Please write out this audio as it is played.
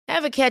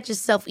Ever catch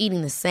yourself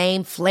eating the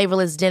same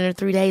flavorless dinner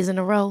 3 days in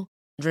a row?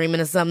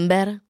 Dreaming of something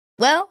better?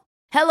 Well,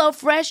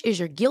 HelloFresh is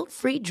your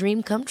guilt-free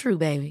dream come true,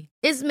 baby.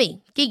 It's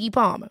me, Keke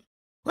Palmer.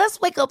 Let's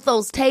wake up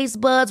those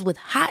taste buds with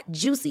hot,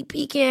 juicy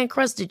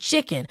pecan-crusted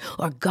chicken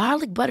or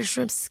garlic butter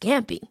shrimp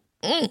scampi.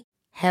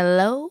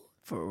 Hello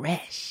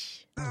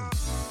Fresh.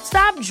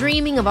 Stop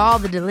dreaming of all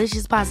the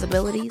delicious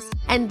possibilities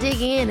and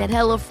dig in at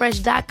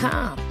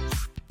HelloFresh.com.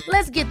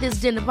 Let's get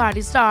this dinner party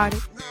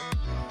started.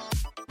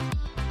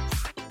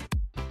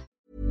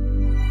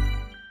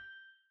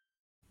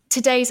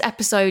 Today's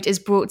episode is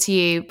brought to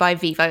you by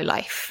Vivo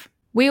Life.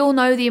 We all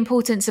know the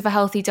importance of a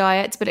healthy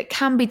diet, but it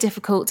can be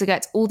difficult to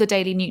get all the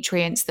daily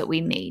nutrients that we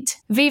need.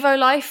 Vivo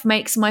Life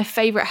makes my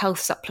favourite health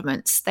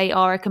supplements. They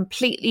are a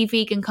completely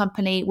vegan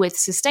company with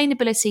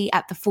sustainability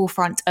at the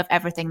forefront of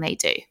everything they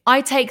do.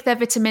 I take their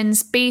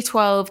vitamins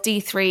B12,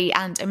 D3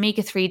 and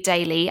omega-3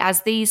 daily,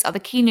 as these are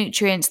the key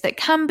nutrients that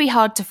can be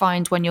hard to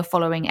find when you're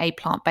following a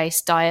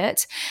plant-based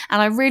diet.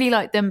 And I really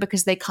like them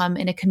because they come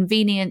in a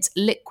convenient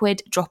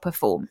liquid dropper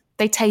form.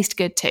 They taste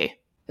good too.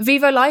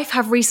 Vivo Life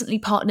have recently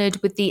partnered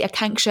with the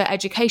Akanksha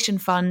Education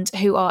Fund,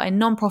 who are a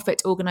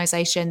non-profit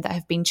organisation that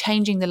have been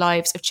changing the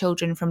lives of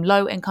children from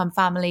low-income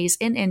families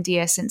in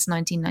India since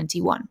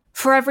 1991.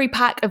 For every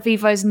pack of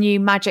Vivo's new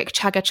Magic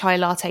Chaga Chai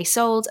Latte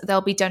sold,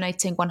 they'll be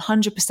donating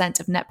 100%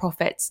 of net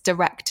profits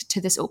direct to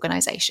this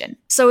organisation.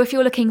 So if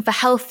you're looking for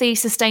healthy,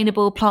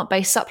 sustainable,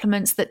 plant-based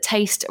supplements that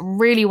taste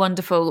really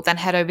wonderful, then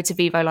head over to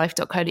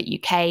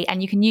vivolife.co.uk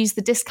and you can use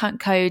the discount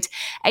code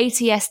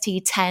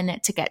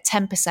ATST10 to get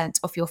 10%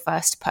 off your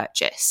first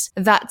purchase.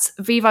 That's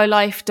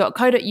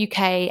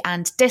vivolife.co.uk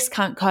and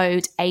discount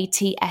code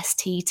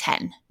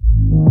ATST10.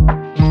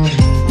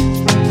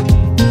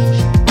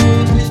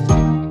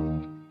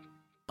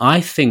 I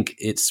think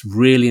it's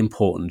really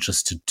important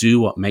just to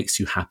do what makes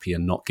you happy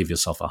and not give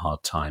yourself a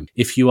hard time.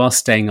 If you are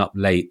staying up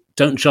late,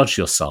 don't judge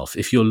yourself.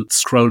 If you're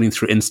scrolling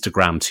through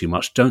Instagram too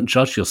much, don't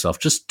judge yourself.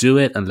 Just do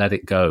it and let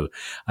it go.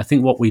 I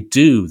think what we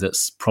do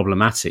that's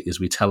problematic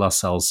is we tell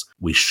ourselves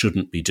we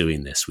shouldn't be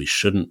doing this, we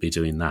shouldn't be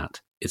doing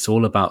that. It's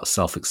all about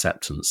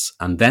self-acceptance.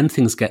 And then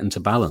things get into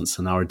balance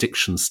and our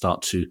addictions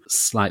start to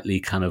slightly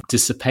kind of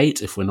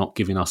dissipate if we're not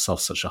giving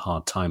ourselves such a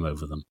hard time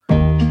over them.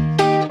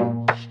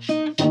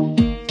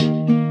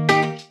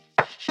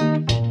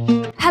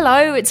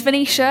 Hello, it's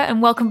Venetia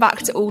and welcome back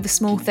to All the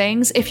Small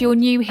Things. If you're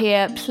new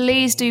here,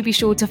 please do be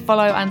sure to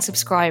follow and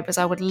subscribe, as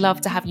I would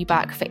love to have you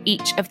back for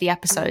each of the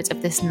episodes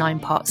of this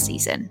 9-part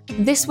season.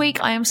 This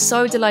week, I am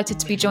so delighted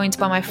to be joined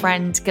by my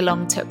friend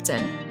Gelong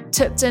Thupten.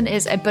 Thupten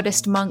is a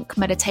Buddhist monk,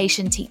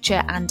 meditation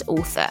teacher and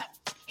author.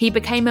 He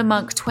became a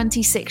monk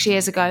 26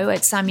 years ago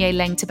at Samye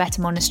Leng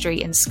Tibetan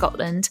Monastery in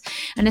Scotland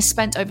and has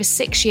spent over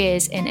 6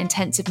 years in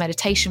intensive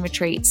meditation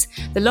retreats,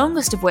 the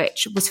longest of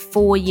which was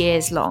 4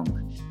 years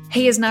long.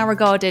 He is now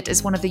regarded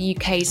as one of the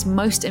UK's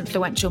most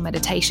influential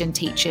meditation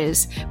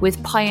teachers,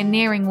 with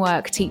pioneering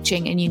work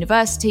teaching in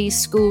universities,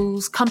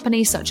 schools,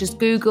 companies such as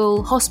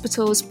Google,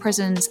 hospitals,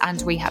 prisons and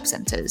rehab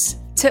centres.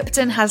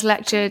 Thupten has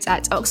lectured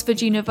at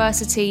Oxford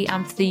University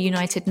and the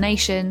United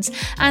Nations,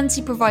 and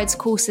he provides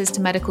courses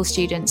to medical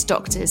students,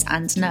 doctors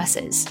and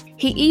nurses.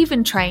 He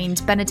even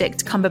trained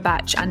Benedict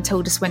Cumberbatch and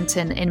Tilda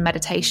Swinton in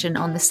meditation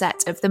on the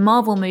set of the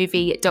Marvel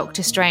movie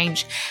Doctor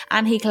Strange,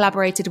 and he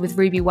collaborated with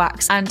Ruby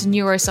Wax and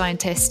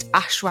neuroscientist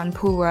Ash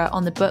Ranpura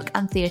on the book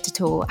and theatre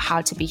tour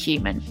How to Be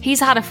Human.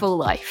 He's had a full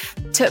life.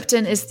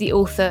 Thupten is the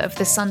author of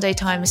the Sunday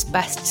Times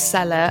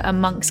bestseller A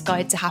Monk's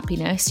Guide to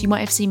Happiness. You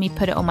might have seen me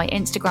put it on my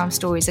Instagram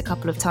stories a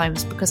couple of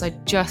times because I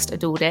just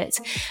adored it.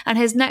 And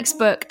his next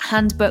book,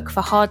 Handbook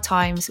for Hard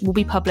Times, will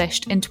be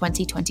published in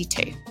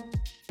 2022.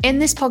 In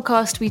this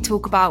podcast, we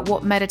talk about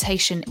what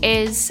meditation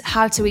is,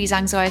 how to ease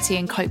anxiety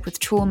and cope with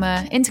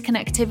trauma,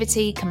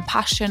 interconnectivity,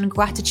 compassion,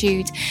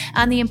 gratitude,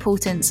 and the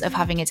importance of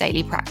having a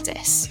daily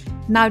practice.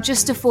 Now,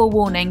 just a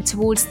forewarning,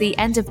 towards the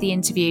end of the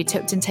interview,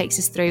 Thupten takes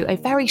us through a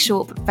very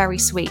short but very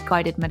sweet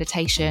guided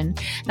meditation.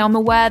 Now, I'm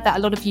aware that a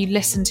lot of you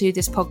listen to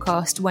this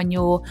podcast when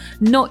you're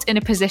not in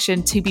a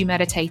position to be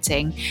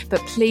meditating, but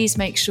please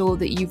make sure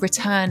that you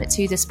return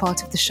to this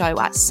part of the show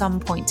at some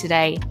point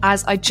today,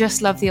 as I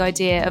just love the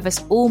idea of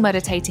us all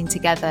meditating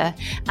together.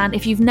 And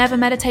if you've never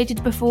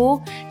meditated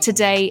before,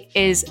 today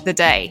is the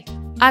day.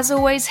 As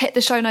always, hit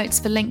the show notes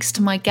for links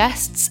to my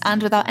guests,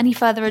 and without any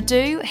further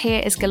ado,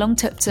 here is Gelong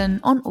Thupten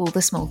on All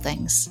the Small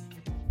Things.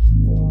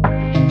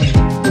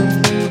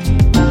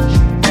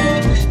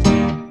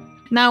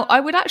 Now, I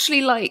would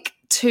actually like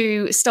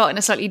to start in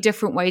a slightly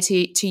different way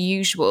to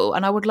usual,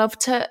 and I would love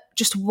to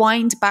just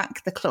wind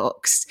back the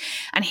clocks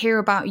and hear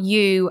about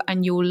you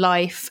and your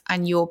life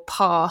and your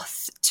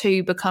path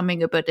to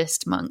becoming a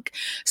Buddhist monk.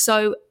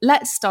 So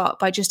let's start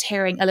by just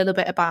hearing a little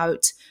bit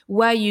about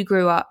where you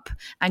grew up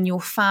and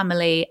your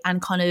family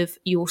and kind of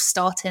your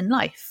start in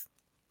life.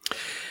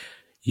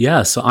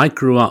 Yeah, so I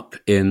grew up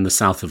in the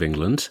south of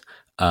England,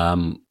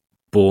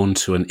 born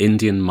to an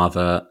Indian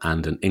mother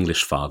and an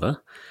English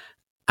father.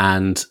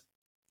 And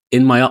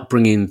in my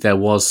upbringing, there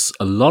was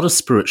a lot of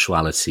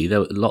spirituality,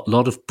 there was a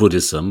lot of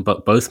Buddhism,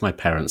 but both my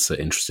parents are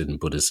interested in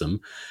Buddhism.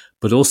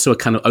 but also a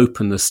kind of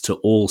openness to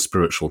all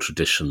spiritual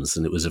traditions.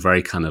 And it was a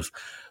very kind of,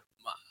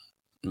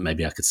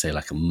 maybe I could say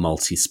like a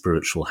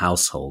multi-spiritual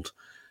household.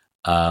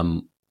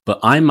 But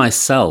I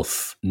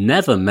myself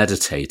never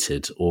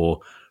meditated or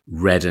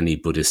read any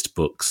Buddhist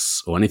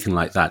books or anything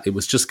like that. It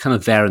was just kind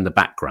of there in the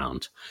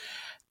background.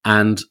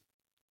 And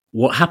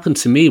what happened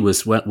to me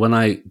was when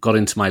I got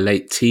into my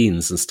late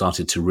teens and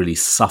started to really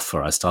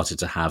suffer, I started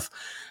to have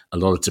a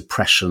lot of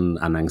depression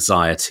and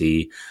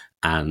anxiety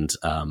and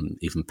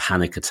even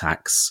panic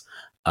attacks,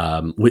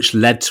 which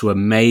led to a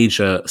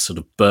major sort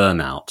of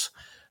burnout.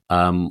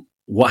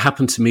 What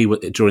happened to me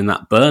during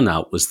that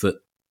burnout was that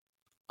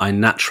I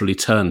naturally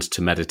turned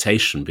to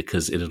meditation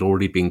because it had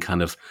already been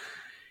kind of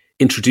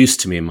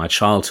introduced to me in my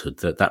childhood,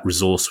 that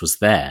resource was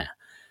there.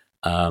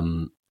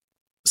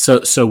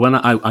 So when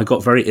I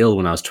got very ill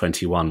when I was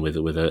 21 with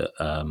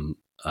a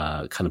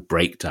kind of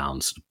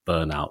breakdown, sort of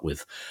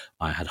burnout.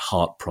 I had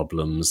heart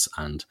problems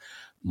and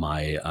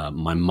my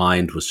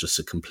mind was just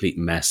a complete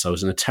mess. I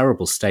was in a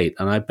terrible state,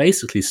 and I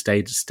basically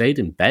stayed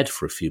in bed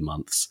for a few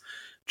months,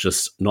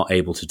 just not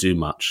able to do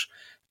much.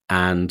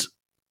 And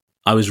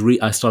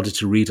I started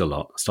to read a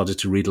lot. Started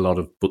to read a lot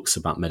of books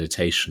about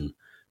meditation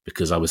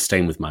because I was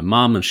staying with my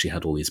mum and she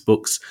had all these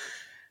books.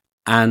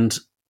 And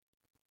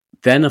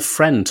then a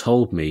friend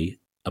told me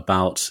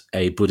about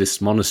a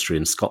Buddhist monastery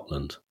in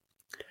Scotland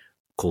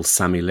called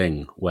Samye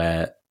Ling,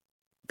 where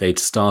they'd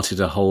started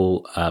a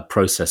whole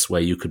process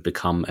where you could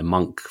become a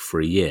monk for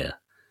a year.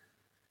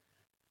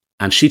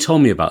 And she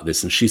told me about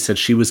this, and she said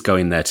she was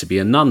going there to be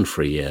a nun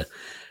for a year.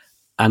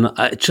 And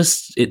it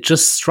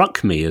just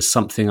struck me as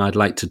something I'd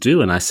like to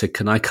do. And I said,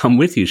 can I come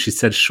with you? She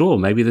said, sure,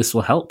 maybe this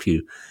will help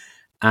you.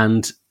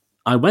 And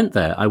I went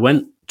there. I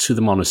went to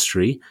the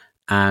monastery,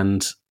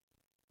 and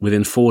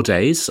within 4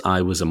 days,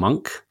 I was a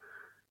monk.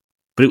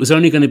 But it was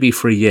only going to be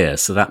for a year,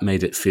 so that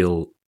made it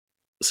feel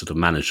sort of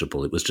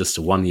manageable. It was just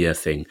a 1-year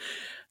thing.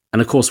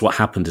 And of course, what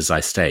happened is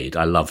I stayed.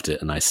 I loved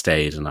it, and I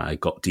stayed, and I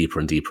got deeper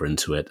and deeper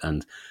into it.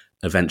 And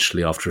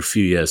eventually, after a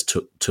few years,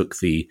 took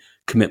the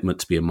commitment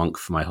to be a monk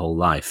for my whole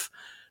life.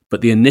 But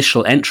the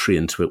initial entry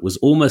into it was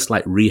almost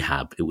like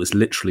rehab. It was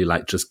literally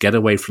like just get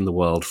away from the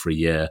world for a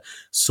year,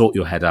 sort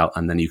your head out,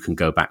 and then you can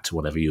go back to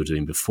whatever you were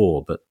doing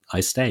before. But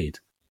I stayed.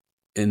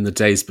 In the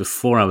days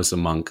before I was a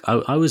monk,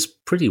 I was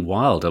pretty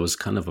wild. I was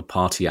kind of a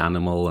party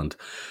animal, and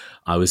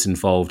I was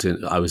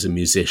I was a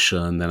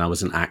musician, then I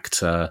was an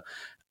actor,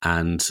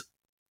 and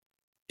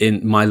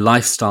in my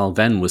lifestyle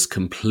then was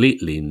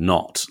completely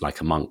not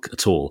like a monk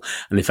at all.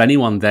 And if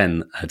anyone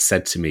then had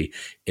said to me,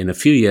 in a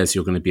few years,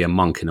 you're going to be a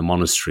monk in a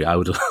monastery, I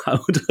would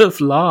have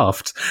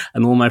laughed,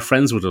 and all my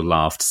friends would have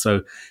laughed.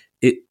 So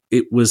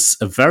it was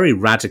a very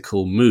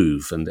radical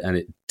move, and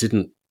it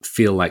didn't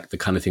feel like the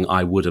kind of thing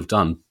I would have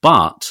done.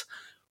 But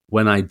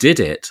when I did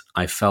it,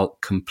 I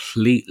felt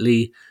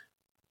completely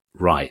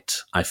right.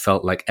 I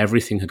felt like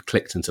everything had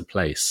clicked into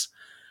place.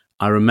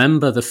 I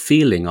remember the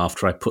feeling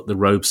after I put the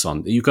robes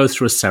on. You go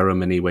through a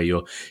ceremony where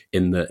you're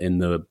in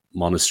the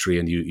monastery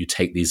and you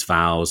take these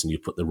vows and you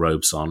put the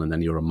robes on, and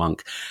then you're a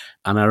monk.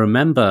 And I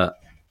remember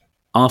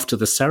after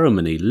the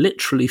ceremony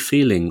literally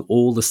feeling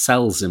all the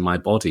cells in my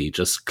body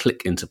just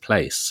click into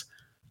place.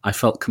 I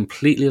felt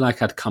completely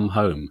like I'd come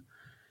home.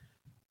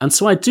 And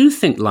so I do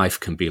think life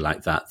can be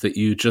like that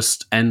you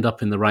just end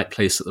up in the right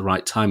place at the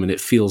right time and it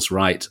feels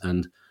right.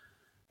 And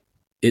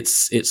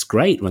it's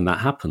great when that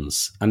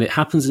happens. And it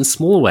happens in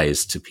small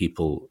ways to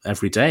people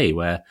every day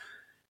where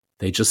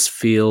they just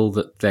feel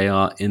that they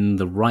are in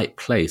the right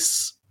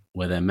place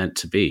where they're meant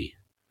to be.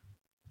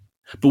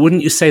 But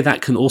wouldn't you say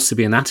that can also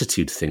be an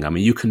attitude thing? I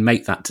mean, you can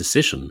make that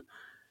decision.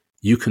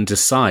 You can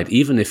decide,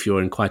 even if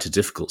you're in quite a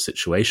difficult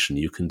situation,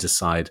 you can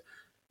decide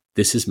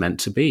this is meant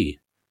to be.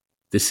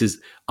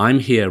 I'm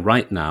here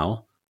right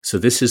now, so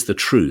this is the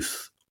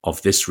truth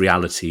of this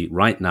reality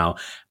right now,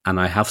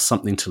 and I have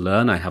something to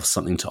learn, I have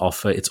something to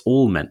offer. It's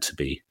all meant to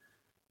be,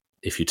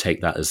 if you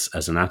take that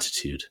as an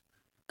attitude.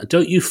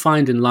 Don't you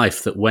find in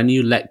life that when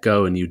you let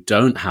go and you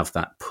don't have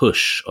that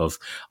push of,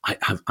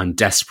 I'm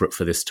desperate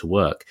for this to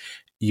work,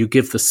 you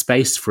give the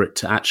space for it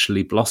to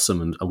actually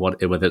blossom, and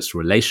whether it's a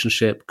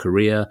relationship,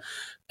 career,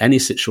 any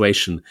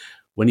situation,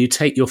 when you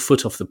take your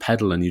foot off the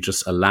pedal and you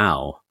just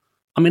allow.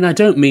 I mean, I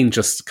don't mean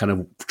just kind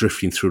of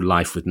drifting through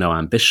life with no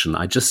ambition.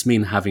 I just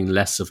mean having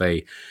less of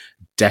a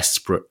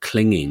desperate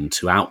clinging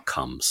to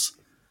outcomes.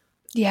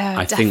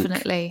 Yeah,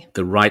 definitely. I think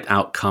the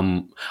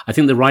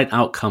right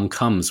outcome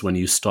comes when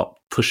you stop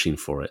pushing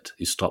for it.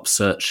 You stop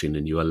searching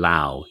and you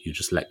allow. You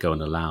just let go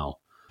and allow.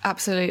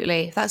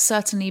 Absolutely. That's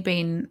certainly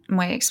been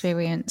my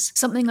experience.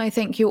 Something I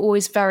think you're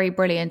always very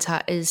brilliant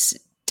at is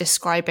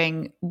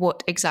describing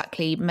what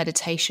exactly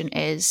meditation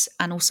is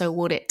and also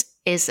what it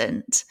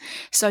isn't.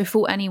 So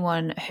for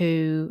anyone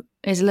who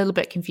is a little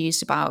bit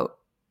confused about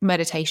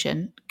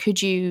meditation,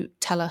 could you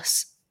tell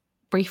us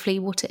briefly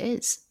what it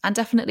is and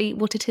definitely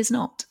what it is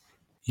not?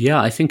 Yeah,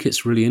 I think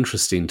it's really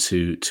interesting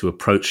to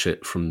approach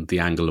it from the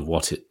angle of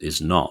what it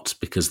is not,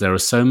 because there are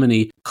so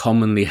many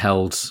commonly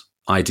held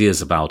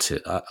ideas about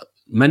it,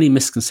 many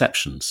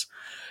misconceptions.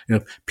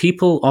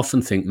 People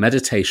often think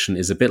meditation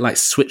is a bit like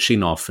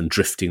switching off and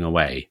drifting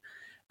away.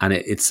 And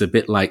it's a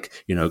bit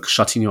like,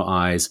 shutting your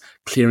eyes,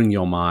 clearing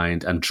your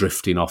mind and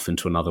drifting off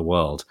into another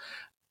world,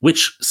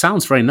 which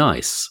sounds very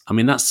nice. I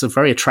mean, that's a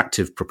very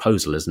attractive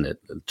proposal, isn't it?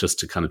 Just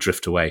to kind of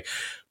drift away.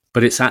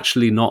 But it's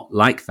actually not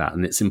like that.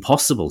 And it's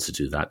impossible to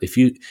do that. If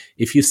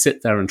you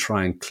sit there and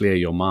try and clear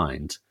your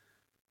mind,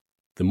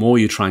 the more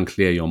you try and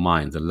clear your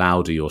mind, the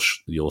louder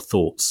your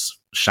thoughts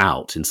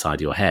shout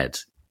inside your head.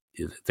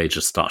 They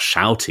just start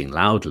shouting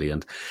loudly,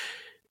 and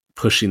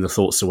pushing the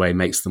thoughts away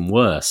makes them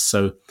worse.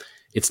 So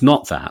it's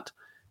not that.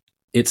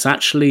 It's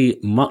actually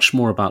much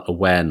more about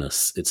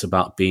awareness. It's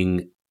about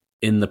being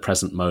in the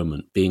present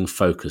moment, being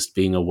focused,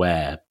 being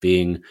aware,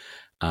 being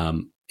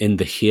in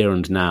the here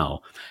and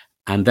now.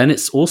 And then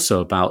it's also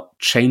about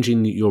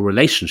changing your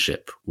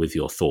relationship with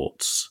your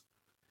thoughts.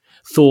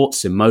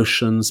 Thoughts,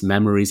 emotions,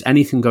 memories,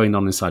 anything going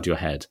on inside your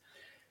head.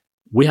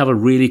 We have a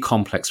really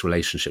complex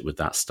relationship with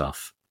that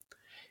stuff,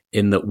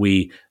 in that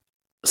we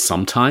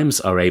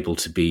sometimes are able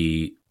to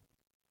be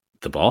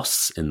the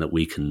boss, in that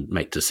we can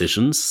make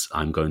decisions.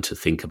 I'm going to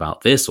think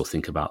about this or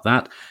think about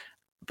that,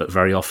 but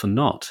very often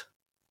not.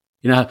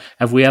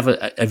 Have you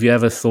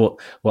ever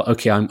thought, well,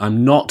 okay,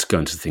 I'm not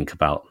going to think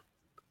about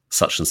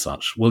such and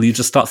such? Well, you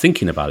just start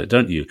thinking about it,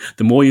 don't you?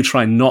 The more you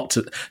try not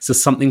to, so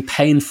something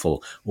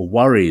painful or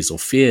worries or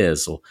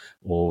fears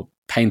or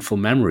painful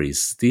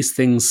memories, these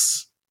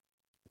things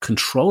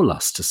control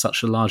us to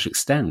such a large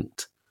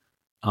extent.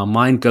 Our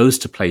mind goes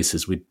to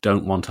places we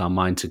don't want our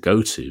mind to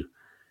go to.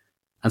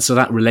 And so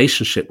that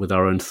relationship with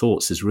our own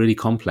thoughts is really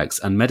complex.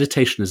 And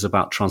meditation is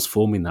about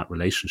transforming that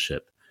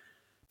relationship,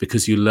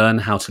 because you learn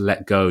how to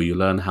let go. You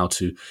learn how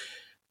to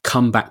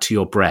come back to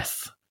your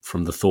breath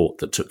from the thought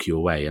that took you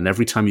away. And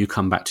every time you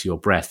come back to your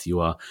breath, you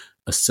are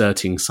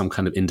asserting some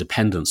kind of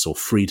independence or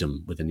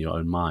freedom within your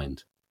own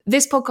mind.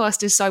 This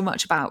podcast is so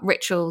much about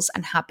rituals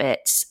and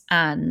habits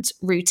and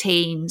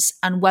routines,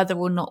 and whether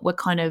or not we're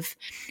kind of,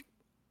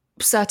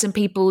 certain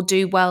people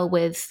do well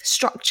with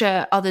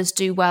structure, others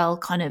do well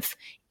kind of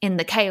in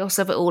the chaos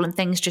of it all, and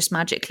things just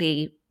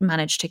magically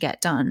manage to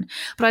get done.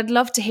 But I'd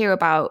love to hear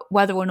about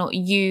whether or not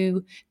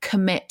you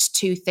commit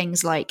to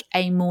things like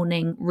a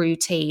morning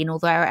routine, or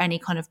there are any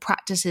kind of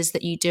practices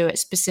that you do at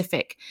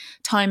specific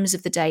times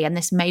of the day, and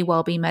this may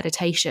well be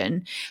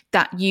meditation,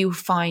 that you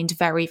find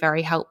very,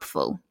 very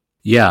helpful.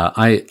 Yeah,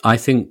 I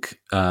think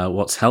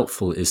what's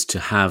helpful is to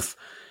have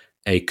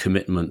a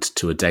commitment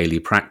to a daily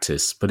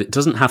practice, but it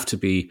doesn't have to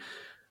be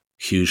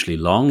hugely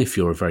long. If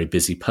you're a very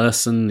busy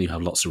person, you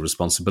have lots of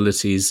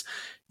responsibilities,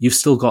 you've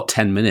still got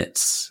 10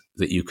 minutes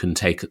that you can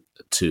take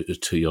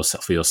to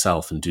yourself for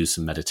yourself and do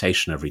some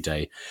meditation every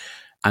day.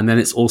 And then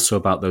it's also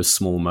about those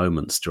small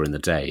moments during the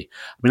day.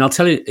 I mean, I'll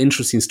tell you an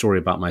interesting story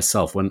about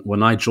myself.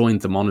 When I joined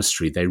the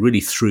monastery, they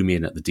really threw me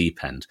in at the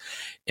deep end,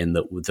 in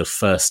that the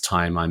first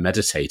time I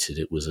meditated,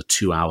 it was a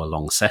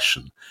 2-hour-long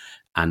session.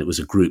 And it was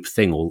a group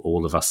thing.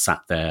 All of us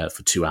sat there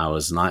for 2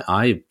 hours. And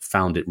I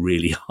found it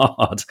really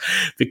hard,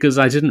 because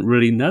I didn't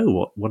really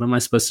know what am I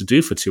supposed to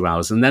do for 2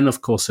 hours. And then,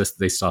 of course,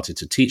 they started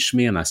to teach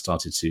me, and I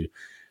started to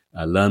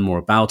learn more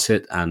about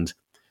it. And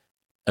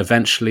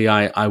eventually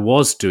I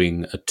was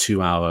doing a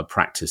 2-hour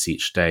practice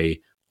each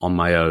day on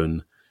my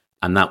own.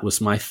 And that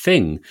was my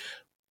thing.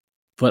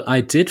 But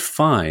I did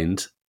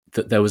find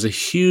that there was a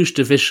huge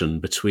division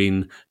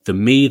between the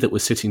me that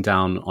was sitting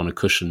down on a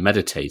cushion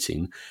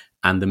meditating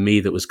and the me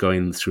that was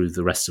going through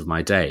the rest of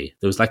my day.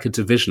 There was like a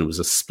division. It was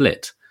a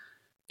split,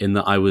 in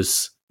that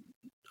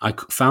I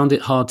found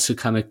it hard to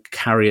kind of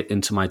carry it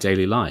into my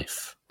daily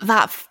life.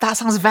 That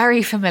sounds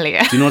very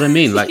familiar. Do you know what I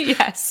mean? Like,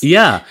 yes.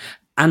 Yeah.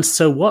 And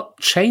so what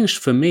changed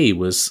for me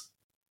was,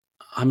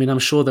 I mean, I'm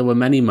sure there were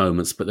many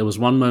moments, but there was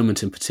one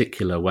moment in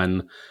particular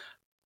when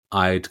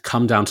I'd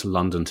come down to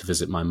London to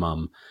visit my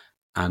mum,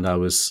 and I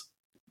was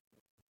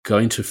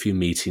going to a few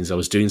meetings. I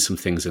was doing some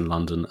things in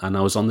London, and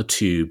I was on the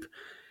tube,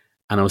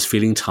 and I was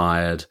feeling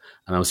tired,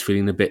 and I was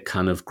feeling a bit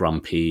kind of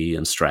grumpy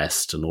and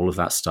stressed and all of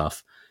that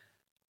stuff.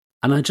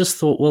 And I just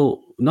thought,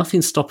 well,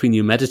 nothing's stopping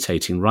you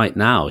meditating right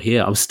now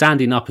here. I was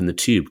standing up in the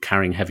tube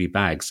carrying heavy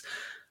bags.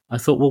 I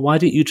thought, well, why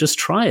don't you just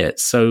try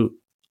it? So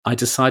I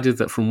decided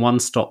that from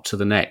one stop to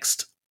the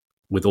next,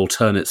 with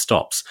alternate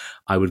stops,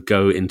 I would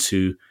go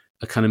into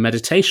a kind of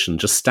meditation,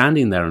 just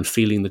standing there and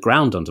feeling the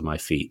ground under my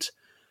feet,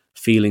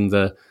 feeling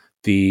the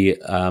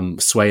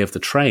sway of the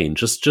train,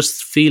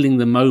 just feeling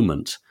the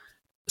moment.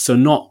 So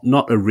not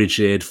a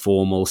rigid,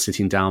 formal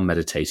sitting down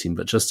meditating,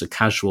 but just a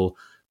casual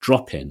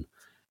drop in.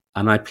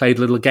 And I played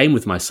a little game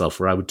with myself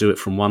where I would do it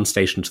from one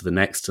station to the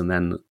next, and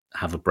then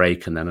have a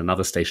break, and then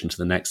another station to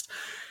the next.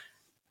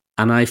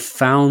 And I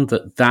found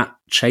that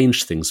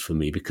changed things for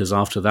me, because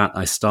after that,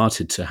 I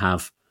started to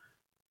have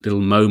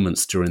little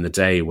moments during the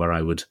day where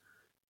I would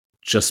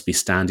just be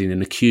standing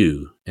in a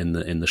queue in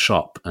the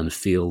shop and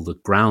feel the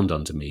ground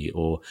under me,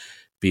 or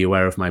be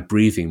aware of my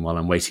breathing while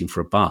I'm waiting for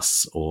a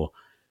bus, or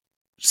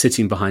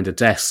sitting behind a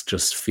desk,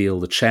 just feel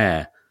the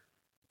chair.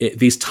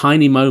 These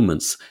tiny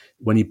moments,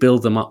 when you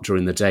build them up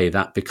during the day,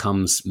 that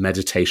becomes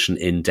meditation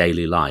in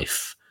daily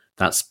life.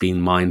 That's being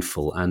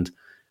mindful. And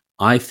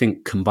I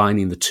think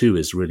combining the two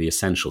is really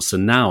essential. So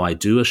now I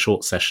do a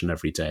short session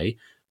every day,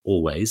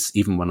 always,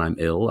 even when I'm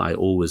ill. I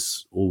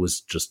always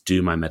just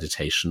do my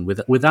meditation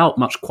without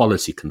much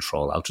quality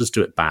control. I'll just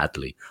do it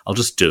badly. I'll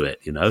just do it,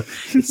 you know.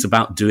 It's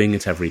about doing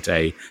it every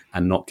day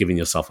and not giving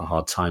yourself a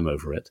hard time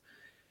over it.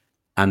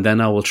 And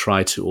then I will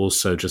try to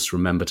also just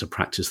remember to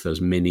practice those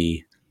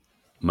mini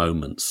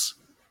moments,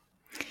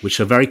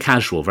 which are very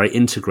casual, very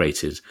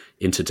integrated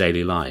into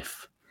daily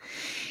life.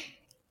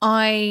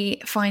 I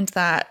find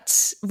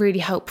that really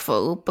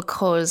helpful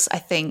because I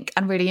think,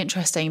 and really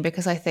interesting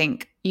because I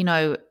think, you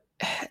know,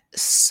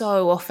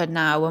 so often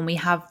now when we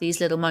have these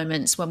little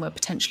moments when we're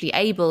potentially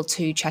able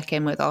to check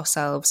in with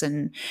ourselves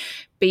and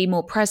be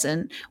more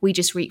present, we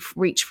just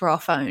reach for our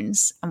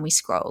phones and we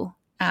scroll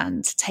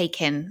and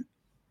take in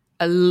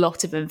a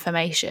lot of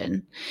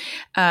information.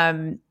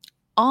 Do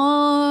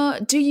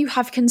you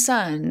have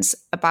concerns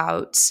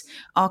about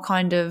our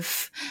kind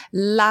of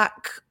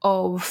lack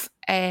of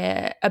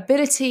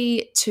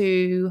ability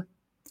to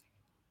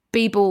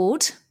be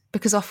bored?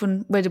 Because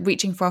often we're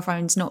reaching for our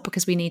phones not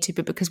because we need to,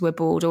 but because we're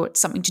bored, or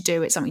it's something to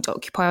do, it's something to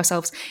occupy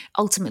ourselves.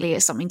 Ultimately,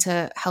 it's something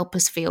to help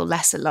us feel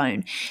less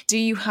alone. Do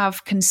you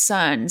have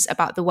concerns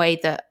about the way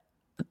that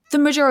the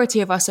majority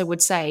of us, I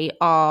would say,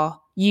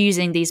 are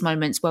using these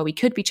moments where we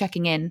could be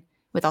checking in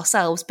with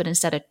ourselves, but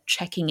instead of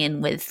checking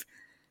in with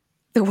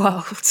the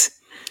world?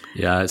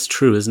 Yeah, it's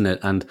true, isn't it?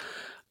 And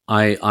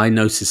I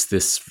noticed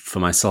this for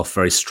myself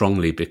very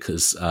strongly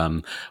because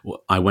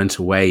I went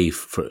away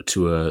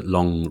to a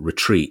long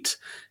retreat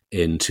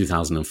in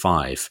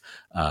 2005.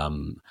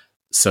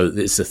 So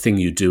it's a thing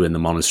you do in the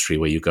monastery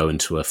where you go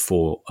into a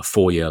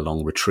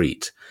 4-year-long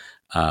retreat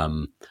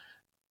on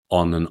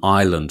an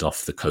island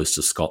off the coast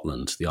of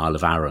Scotland, the Isle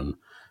of Arran.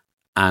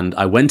 And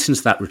I went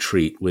into that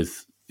retreat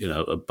with, you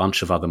know, a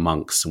bunch of other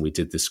monks, and we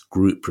did this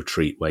group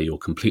retreat where you're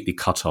completely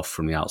cut off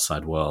from the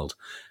outside world.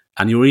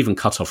 And you're even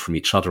cut off from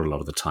each other a lot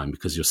of the time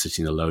because you're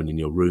sitting alone in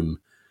your room,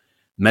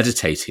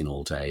 meditating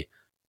all day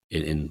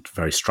in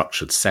very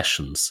structured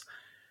sessions.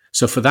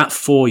 So for that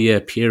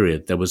 4-year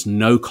period, there was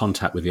no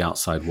contact with the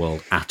outside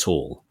world at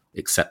all,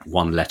 except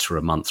one letter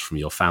a month from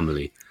your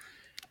family.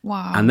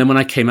 Wow. And then when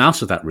I came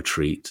out of that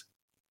retreat,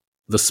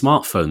 the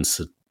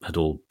smartphones had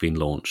all been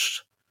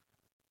launched.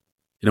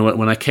 You know,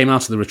 when I came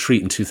out of the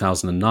retreat in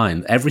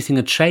 2009, everything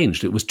had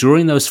changed. It was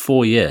during those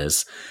 4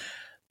 years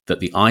that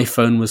the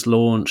iPhone was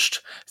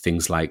launched,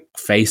 things like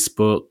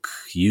Facebook,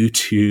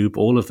 YouTube,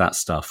 all of that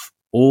stuff,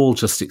 all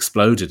just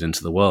exploded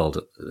into the world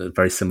at a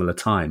very similar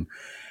time.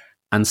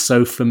 And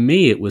so for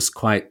me, it was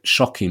quite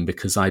shocking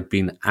because I'd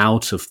been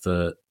out of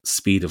the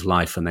speed of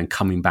life and then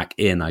coming back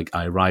in. I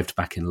arrived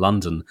back in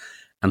London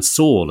and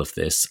saw all of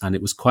this, and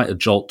it was quite a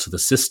jolt to the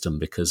system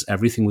because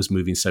everything was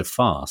moving so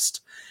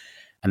fast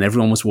and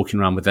everyone was walking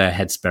around with their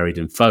heads buried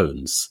in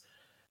phones.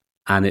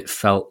 And it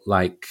felt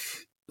like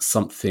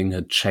something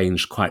had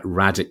changed quite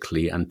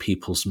radically, and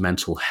people's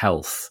mental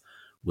health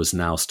was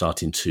now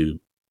starting to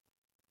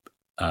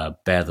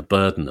bear the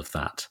burden of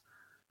that.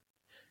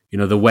 You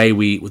know, the way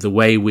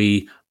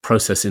we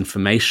process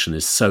information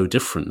is so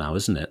different now,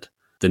 isn't it?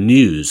 The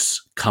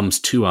news comes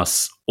to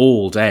us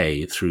all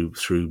day through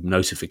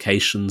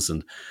notifications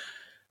and,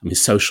 I mean,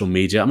 social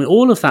media. I mean,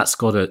 all of that's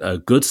got a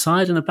good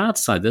side and a bad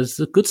side. There's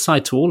a good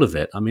side to all of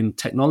it. I mean,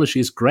 technology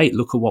is great.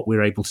 Look at what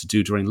we're able to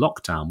do during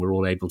lockdown. We're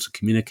all able to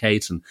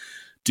communicate and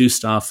do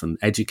stuff and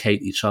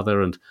educate each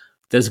other. And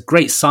there's a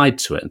great side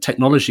to it. And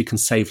technology can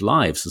save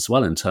lives as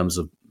well in terms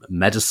of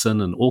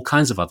medicine and all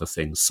kinds of other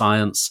things,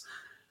 science.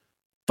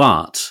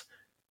 But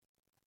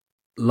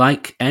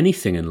like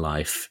anything in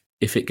life,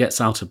 if it gets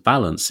out of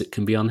balance, it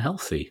can be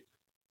unhealthy.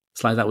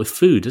 It's like that with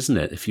food, isn't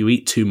it? If you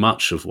eat too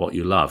much of what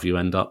you love, you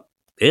end up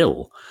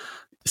ill.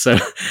 So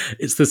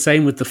it's the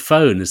same with the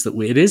phone, is that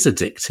it is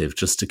addictive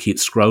just to keep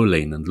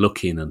scrolling and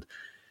looking and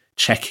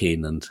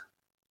checking and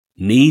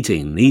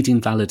needing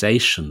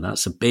validation.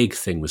 That's a big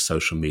thing with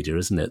social media,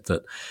 isn't it?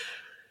 That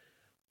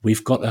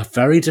we've got a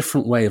very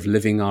different way of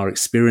living our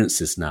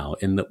experiences now,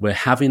 in that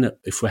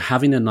if we're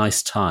having a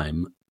nice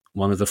time,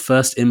 one of the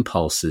first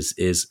impulses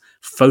is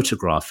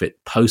photograph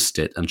it, post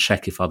it, and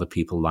check if other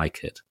people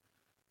like it.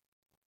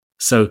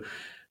 So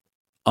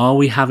are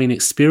we having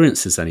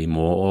experiences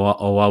anymore,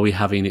 or are we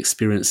having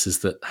experiences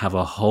that have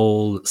a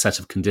whole set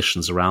of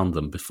conditions around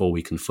them before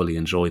we can fully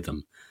enjoy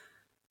them?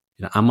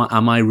 You know,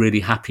 am I really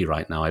happy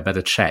right now? I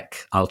better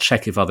check. I'll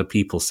check if other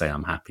people say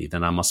I'm happy,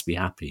 then I must be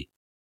happy.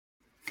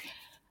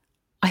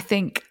 I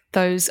think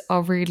those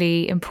are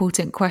really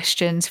important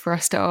questions for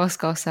us to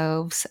ask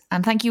ourselves.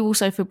 And thank you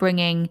also for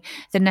bringing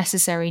the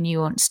necessary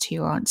nuance to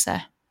your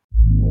answer.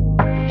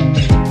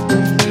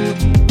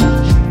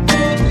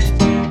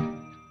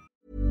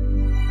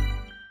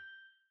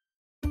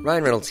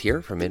 Ryan Reynolds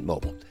here from Mint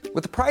Mobile.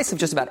 With the price of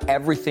just about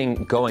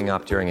everything going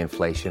up during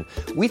inflation,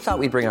 we thought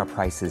we'd bring our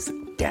prices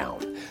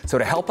down. So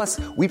to help us,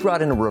 we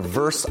brought in a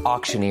reverse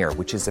auctioneer,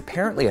 which is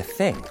apparently a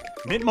thing.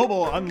 Mint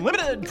Mobile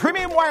Unlimited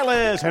Premium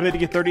Wireless. How to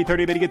get 30,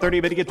 30, bit to get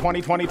 30, bit to get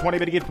 20, 20, 20,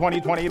 bit to get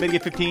 20, 20, bit to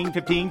get 15,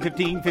 15,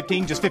 15,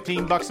 15, just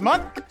 $15 a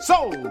month?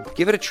 Sold!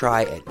 Give it a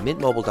try at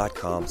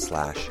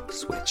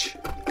mintmobile.com/switch.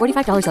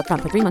 $45 up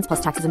front for 3 months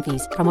plus taxes and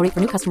fees. Promo rate for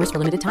new customers for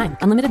limited time.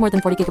 Unlimited more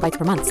than 40 gigabytes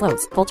per month.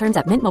 Slows full terms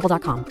at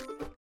mintmobile.com.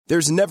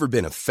 There's never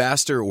been a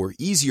faster or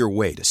easier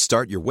way to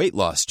start your weight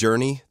loss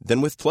journey than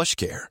with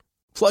PlushCare.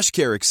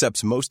 PlushCare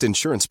accepts most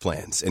insurance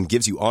plans and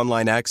gives you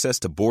online access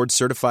to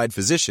board-certified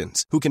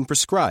physicians who can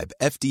prescribe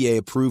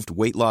FDA-approved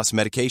weight loss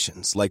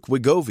medications like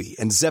Wegovy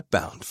and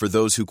Zepbound for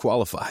those who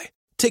qualify.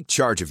 Take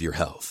charge of your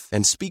health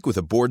and speak with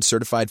a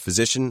board-certified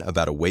physician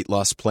about a weight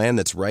loss plan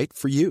that's right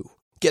for you.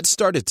 Get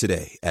started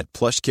today at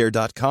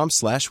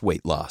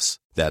plushcare.com/weight loss.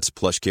 That's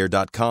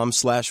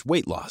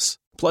plushcare.com/weight loss.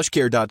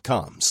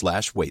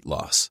 plushcare.com/weight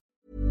loss.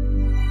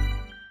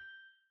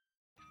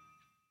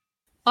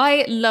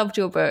 I loved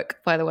your book,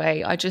 by the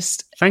way.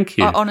 Thank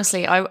you.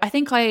 Honestly, I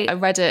think I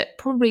read it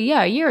probably,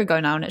 a year ago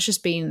now, and it's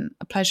just been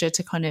a pleasure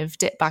to kind of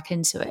dip back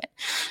into it.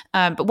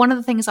 But one of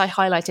the things I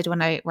highlighted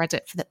when I read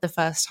it for the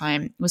first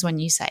time was when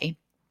you say,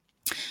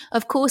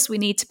 of course, we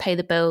need to pay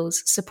the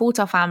bills, support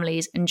our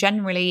families, and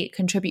generally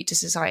contribute to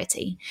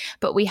society.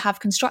 But we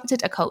have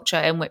constructed a culture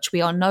in which we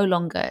are no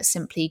longer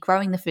simply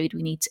growing the food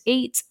we need to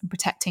eat and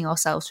protecting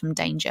ourselves from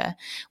danger.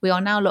 We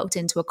are now locked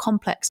into a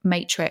complex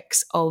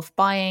matrix of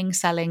buying,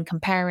 selling,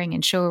 comparing,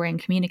 insuring,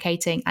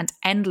 communicating, and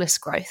endless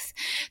growth.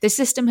 The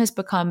system has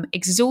become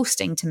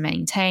exhausting to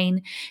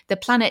maintain. The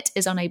planet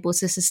is unable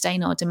to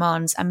sustain our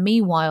demands. And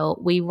meanwhile,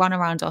 we run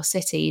around our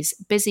cities,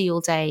 busy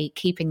all day,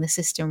 keeping the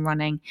system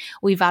running.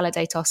 We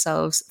validate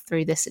ourselves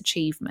through this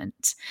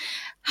achievement.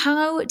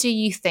 How do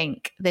you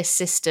think this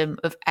system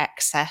of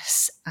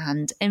excess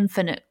and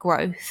infinite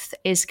growth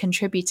is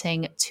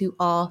contributing to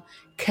our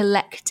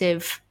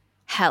collective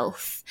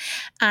health?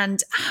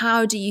 And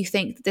how do you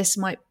think this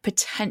might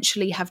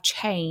potentially have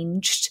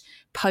changed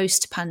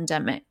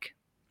post-pandemic?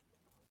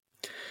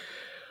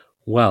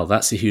 Well,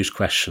 that's a huge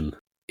question.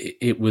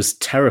 It was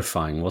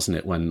terrifying, wasn't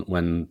it,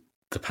 when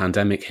the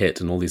pandemic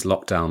hit and all these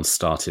lockdowns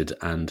started,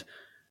 and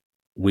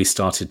we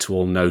started to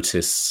all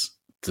notice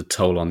the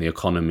toll on the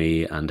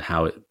economy and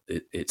how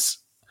it's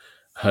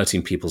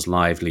hurting people's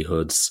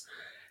livelihoods.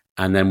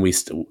 And then we're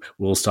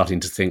all starting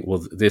to think,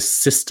 well, this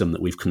system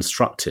that we've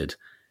constructed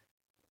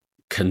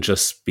can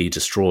just be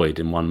destroyed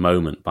in one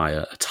moment by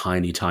a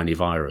tiny, tiny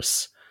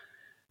virus.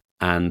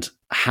 And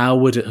how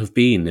would it have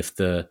been if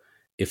the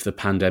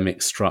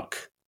pandemic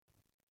struck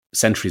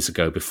centuries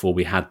ago, before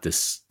we had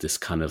this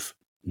kind of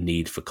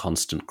need for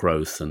constant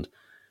growth and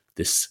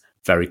this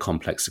very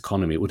complex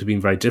economy? It would have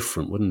been very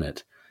different, wouldn't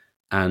it?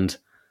 And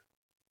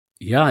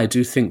yeah, I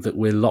do think that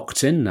we're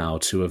locked in now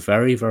to a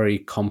very, very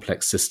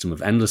complex system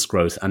of endless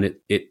growth, and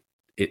it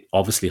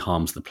obviously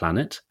harms the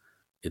planet.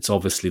 It's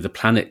obviously, the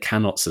planet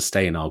cannot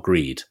sustain our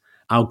greed.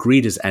 Our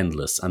greed is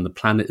endless and the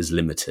planet is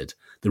limited.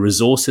 The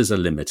resources are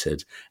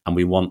limited and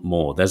we want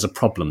more. There's a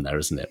problem there,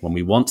 isn't it? When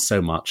we want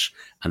so much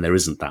and there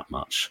isn't that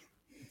much.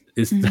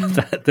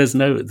 There's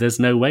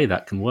no way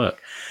that can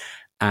work.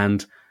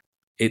 And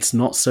it's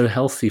not so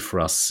healthy for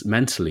us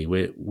mentally.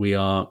 We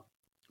are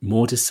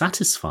more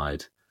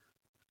dissatisfied.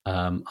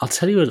 I'll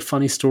tell you a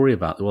funny story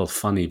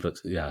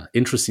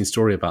interesting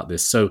story about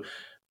this. So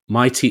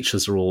my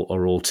teachers are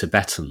all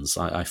Tibetans.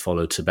 I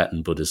follow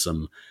Tibetan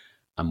Buddhism,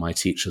 and my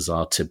teachers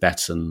are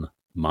Tibetan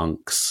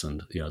monks,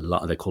 and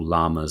they're called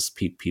lamas,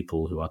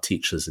 people who are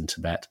teachers in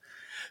Tibet.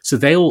 So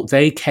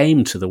they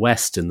came to the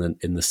West in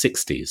the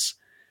 60s.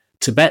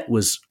 Tibet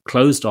was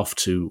closed off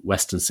to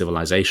Western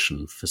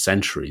civilization for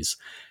centuries.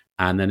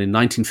 And then in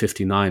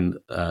 1959,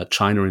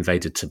 China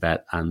invaded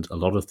Tibet, and a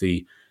lot of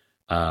the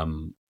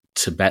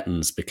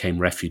Tibetans became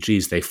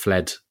refugees. They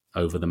fled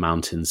over the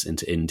mountains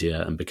into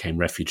India and became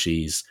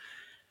refugees.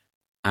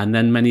 And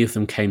then many of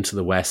them came to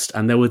the West,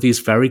 and there were these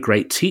very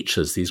great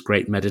teachers, these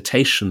great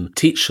meditation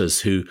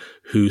teachers who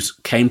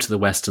came to the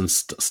West and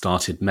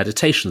started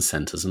meditation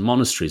centers and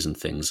monasteries and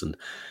things.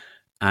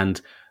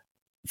 And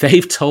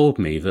they've told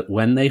me that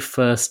when they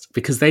first,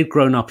 because they'd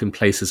grown up in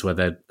places where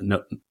there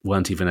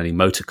weren't even any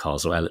motor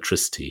cars or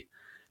electricity,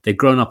 they'd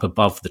grown up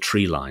above the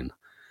tree line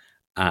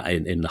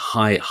in the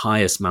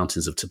highest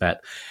mountains of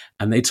Tibet.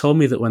 And they told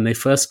me that when they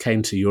first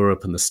came to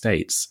Europe and the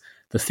States,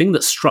 the thing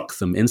that struck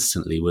them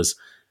instantly was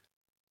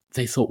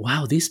they thought,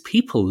 wow, these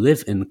people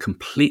live in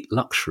complete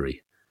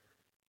luxury.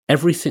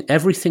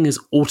 Everything is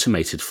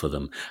automated for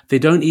them. They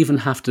don't even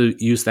have to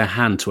use their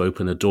hand to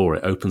open a door.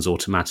 It opens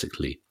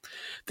automatically.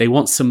 They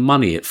want some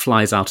money. It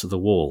flies out of the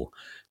wall.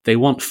 They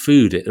want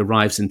food. It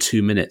arrives in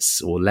 2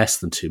 minutes or less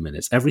than 2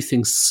 minutes.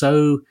 Everything's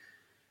so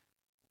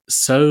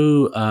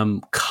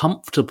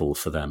comfortable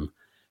for them.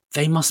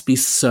 They must be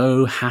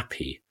so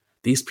happy.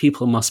 These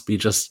people must be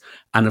just,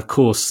 and of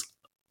course,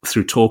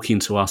 through talking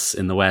to us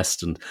in the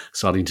West and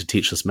starting to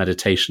teach us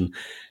meditation,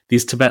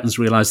 these Tibetans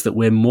realized that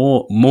we're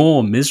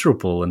more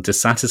miserable and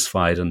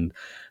dissatisfied and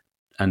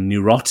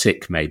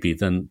neurotic maybe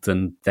than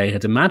they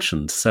had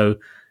imagined. So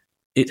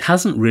it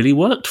hasn't really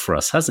worked for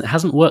us, it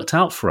hasn't worked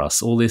out for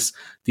us. All these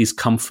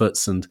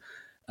comforts and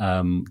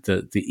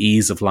the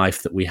ease of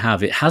life that we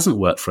have, it hasn't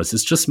worked for us.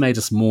 It's just made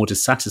us more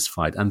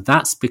dissatisfied. And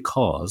that's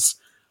because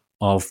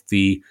of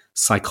the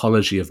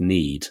psychology of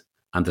need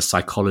and the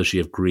psychology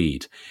of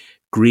greed.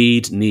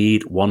 Greed,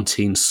 need,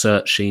 wanting,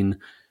 searching,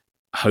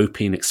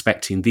 hoping,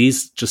 expecting,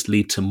 these just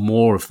lead to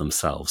more of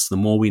themselves. The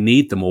more we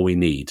need, the more we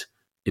need.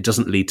 It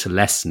doesn't lead to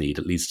less need,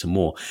 it leads to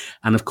more.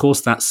 And of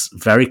course, that's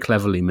very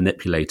cleverly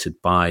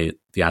manipulated by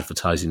the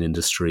advertising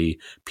industry,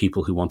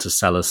 people who want to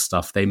sell us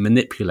stuff. They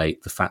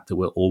manipulate the fact that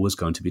we're always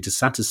going to be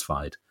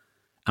dissatisfied.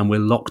 And we're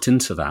locked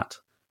into that.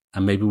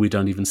 And maybe we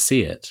don't even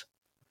see it.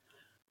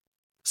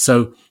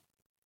 So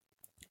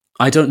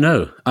I don't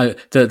know.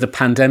 The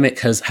pandemic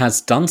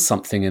has done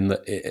something in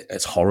that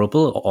it's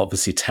horrible,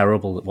 obviously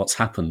terrible what's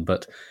happened,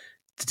 but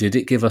did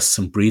it give us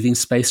some breathing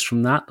space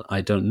from that?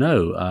 I don't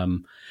know.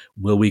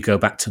 Will we go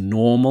back to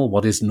normal?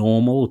 What is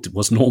normal?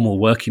 Was normal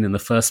working in the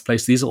first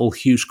place? These are all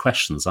huge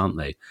questions, aren't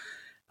they?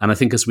 And I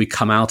think as we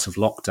come out of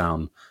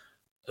lockdown,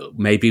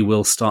 maybe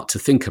we'll start to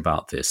think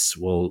about this.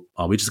 Well,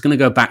 are we just going to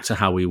go back to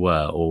how we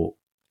were? Or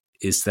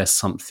is there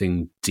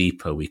something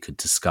deeper we could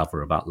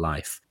discover about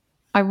life?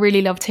 I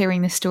really loved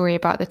hearing the story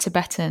about the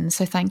Tibetans,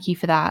 so thank you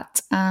for that.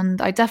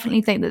 And I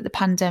definitely think that the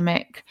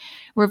pandemic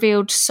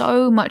revealed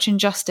so much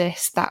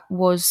injustice that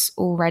was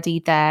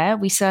already there.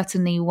 We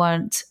certainly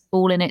weren't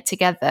all in it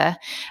together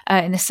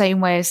in the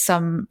same way as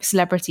some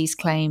celebrities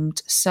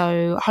claimed.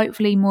 So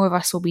hopefully more of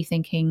us will be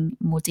thinking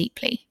more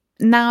deeply.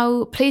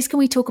 Now, please can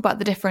we talk about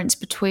the difference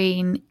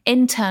between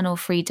internal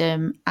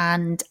freedom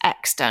and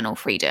external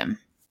freedom?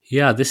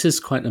 Yeah, this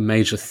is quite a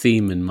major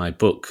theme in my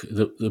book.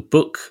 The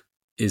book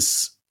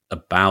is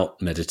about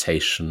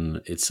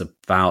meditation. It's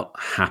about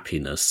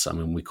happiness. I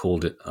mean, we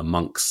called it A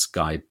Monk's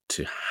Guide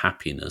to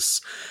Happiness.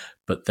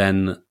 But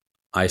then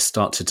I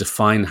start to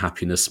define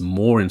happiness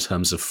more in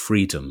terms of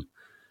freedom.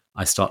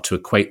 I start to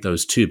equate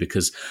those two,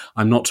 because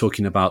I'm not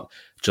talking about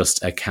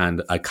just a kind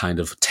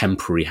of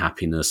temporary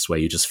happiness where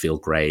you just feel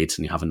great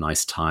and you have a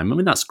nice time. I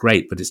mean, that's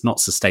great, but it's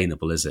not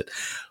sustainable, is it?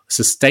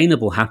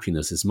 Sustainable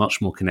happiness is much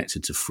more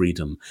connected to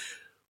freedom,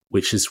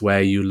 which is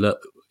where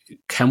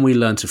can we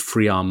learn to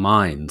free our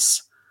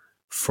minds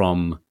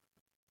from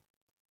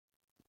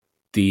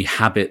the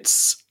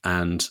habits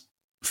and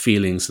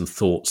feelings and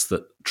thoughts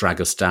that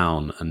drag us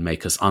down and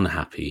make us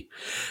unhappy.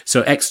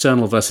 So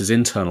external versus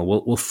internal.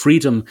 Well,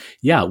 freedom,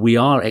 yeah, we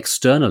are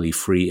externally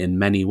free in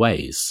many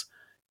ways,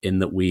 in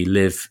that we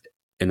live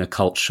in a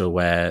culture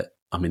where,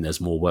 I mean,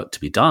 there's more work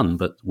to be done,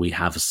 but we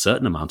have a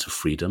certain amount of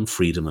freedom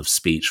of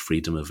speech,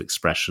 freedom of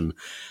expression,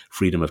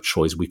 freedom of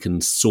choice. We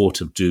can sort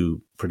of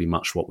do pretty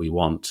much what we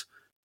want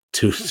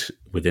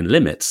within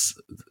limits.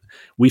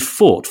 We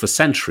fought for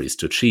centuries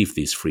to achieve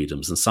these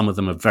freedoms, and some of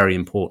them are very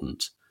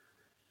important.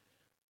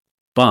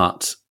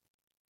 But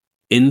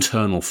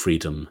internal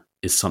freedom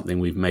is something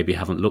we maybe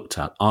haven't looked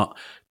at.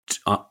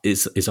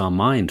 Is our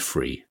mind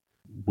free?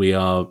 We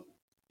are,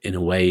 in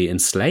a way,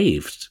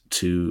 enslaved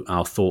to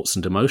our thoughts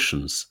and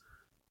emotions.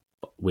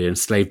 We're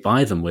enslaved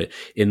by them. We're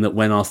in that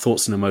when our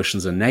thoughts and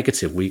emotions are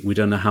negative, we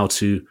don't know how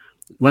to.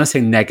 When I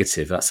say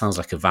negative, that sounds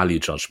like a value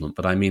judgment,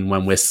 but I mean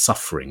when we're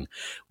suffering,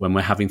 when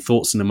we're having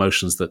thoughts and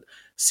emotions that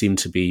seem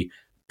to be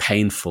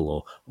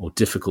painful or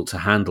difficult to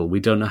handle, we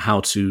don't know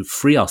how to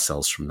free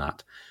ourselves from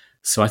that.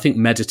 So I think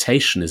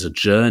meditation is a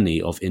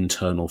journey of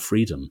internal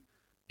freedom.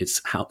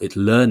 It's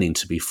learning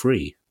to be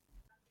free.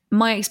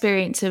 My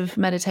experience of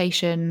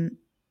meditation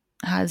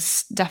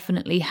has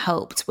definitely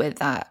helped with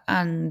that,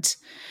 and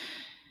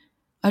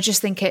I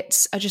just think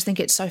it's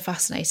so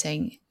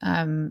fascinating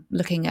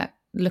looking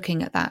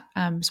at that.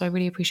 So I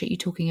really appreciate you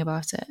talking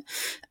about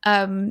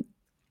it.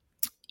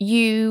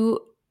 You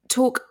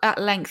talk at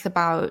length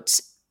about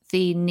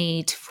the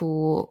need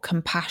for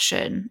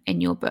compassion in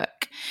your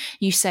book.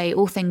 You say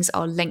all things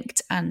are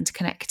linked and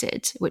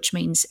connected, which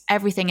means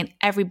everything and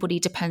everybody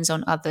depends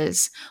on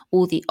others.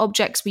 All the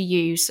objects we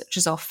use, such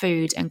as our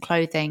food and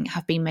clothing,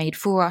 have been made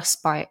for us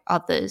by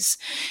others.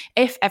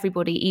 If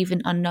everybody,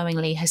 even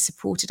unknowingly, has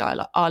supported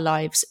our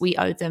lives, we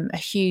owe them a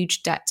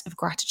huge debt of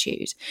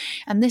gratitude.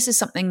 And this is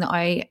something that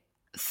I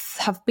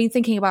have been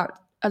thinking about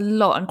a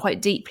lot and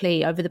quite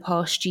deeply over the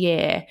past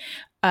year,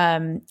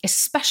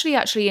 especially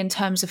actually in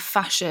terms of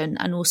fashion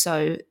and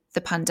also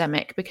the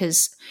pandemic,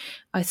 because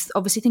I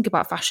obviously think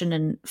about fashion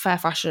and fair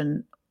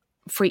fashion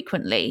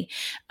frequently.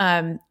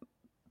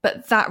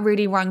 But that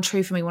really rang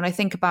true for me when I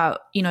think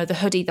about, the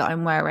hoodie that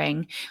I'm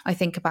wearing. I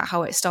think about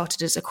how it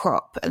started as a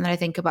crop, and then I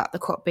think about the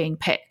crop being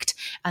picked,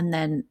 and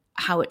then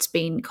how it's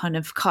been kind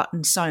of cut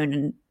and sewn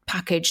and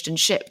packaged and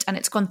shipped, and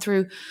it's gone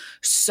through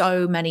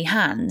so many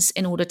hands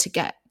in order to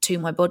get to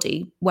my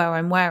body where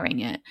I'm wearing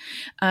it.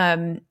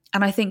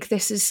 And I think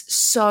this is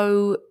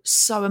so,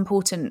 so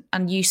important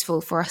and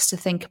useful for us to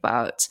think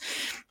about.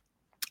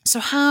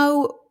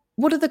 So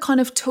what are the kind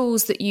of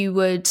tools that you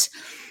would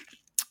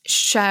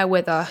share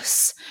with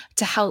us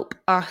to help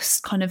us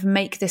kind of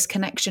make this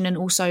connection and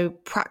also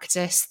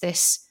practice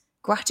this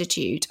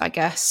gratitude, I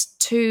guess,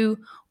 to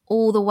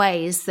all the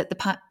ways that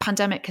the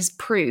pandemic has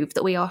proved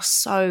that we are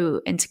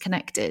so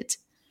interconnected.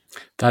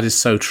 That is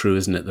so true,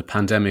 isn't it? The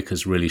pandemic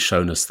has really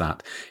shown us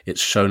that.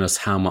 It's shown us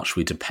how much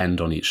we depend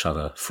on each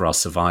other for our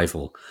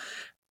survival.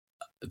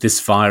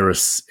 This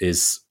virus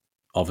is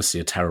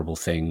obviously a terrible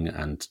thing,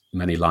 and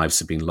many lives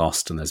have been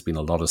lost, and there's been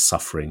a lot of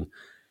suffering.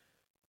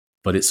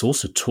 But it's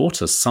also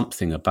taught us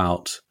something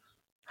about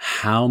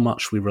how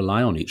much we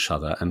rely on each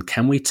other, and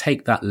can we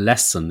take that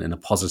lesson in a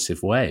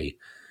positive way?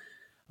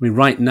 I mean,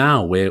 right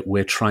now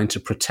we're trying to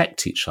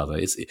protect each other.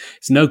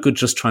 It's no good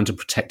just trying to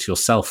protect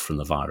yourself from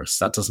the virus.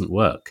 That doesn't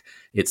work.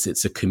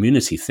 It's a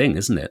community thing,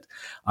 isn't it?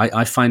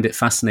 I find it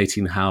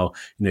fascinating how,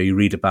 you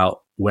read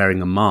about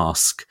wearing a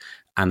mask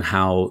and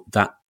how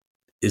that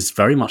is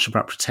very much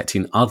about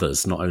protecting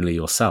others, not only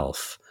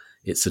yourself.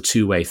 It's a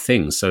two-way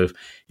thing. So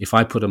if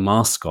I put a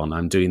mask on,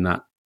 I'm doing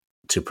that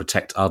to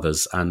protect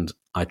others, and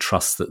I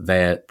trust that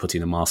they're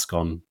putting a mask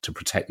on to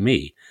protect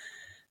me.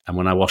 And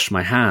when I wash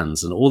my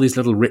hands, and all these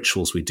little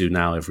rituals we do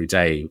now every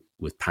day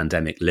with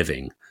pandemic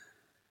living,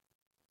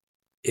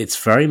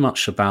 it's very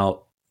much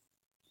about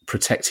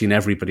protecting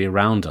everybody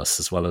around us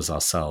as well as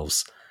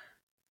ourselves.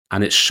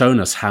 And it's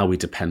shown us how we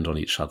depend on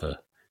each other.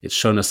 It's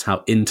shown us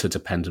how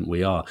interdependent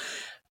we are.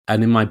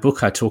 And in my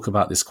book, I talk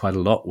about this quite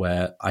a lot,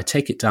 where I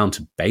take it down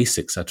to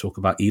basics. I talk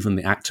about even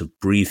the act of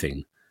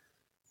breathing.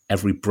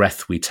 Every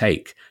breath we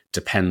take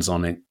depends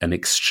on an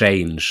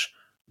exchange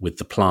with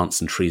the plants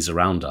and trees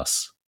around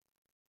us.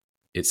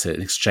 It's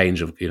an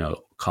exchange of,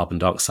 carbon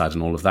dioxide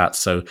and all of that.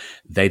 So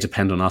they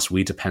depend on us,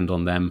 we depend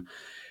on them.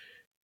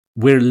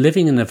 We're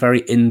living in a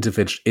very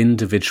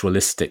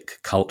individualistic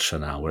culture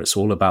now, where it's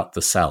all about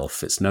the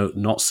self. It's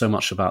not so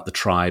much about the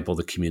tribe or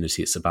the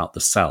community, it's about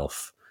the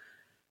self.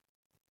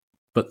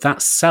 But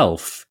that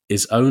self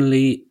is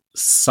only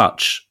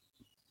such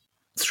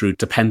through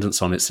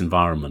dependence on its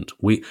environment.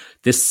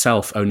 This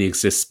self only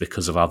exists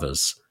because of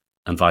others,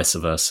 and vice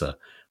versa.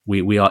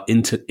 We are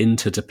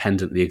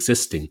interdependently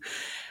existing.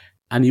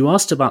 And you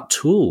asked about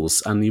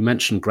tools, and you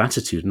mentioned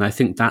gratitude, and I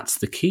think that's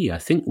the key. I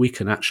think we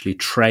can actually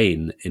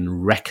train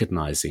in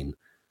recognizing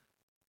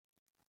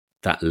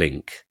that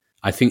link.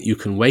 I think you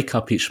can wake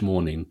up each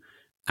morning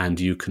and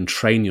you can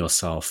train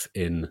yourself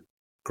in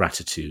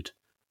gratitude.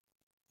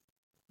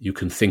 You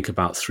can think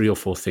about 3 or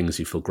 4 things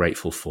you feel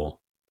grateful for,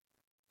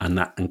 and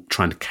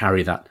trying to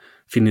carry that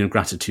feeling of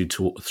gratitude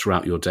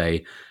throughout your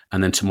day.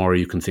 And then tomorrow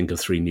you can think of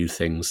 3 new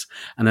things.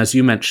 And as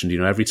you mentioned,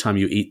 every time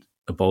you eat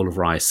a bowl of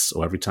rice,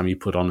 or every time you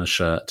put on a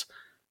shirt,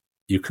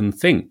 you can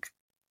think,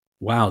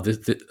 wow,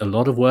 a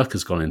lot of work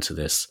has gone into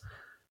this.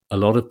 A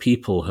lot of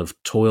people have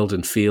toiled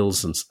in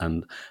fields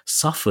and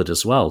suffered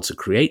as well to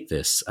create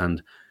this.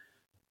 And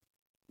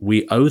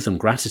we owe them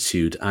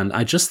gratitude. And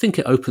I just think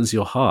it opens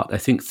your heart. I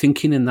think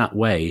thinking in that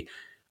way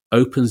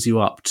opens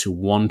you up to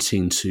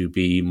wanting to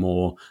be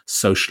more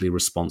socially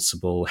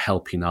responsible,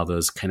 helping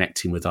others,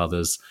 connecting with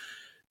others,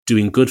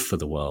 doing good for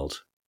the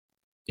world.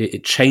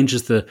 It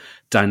changes the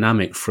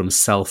dynamic from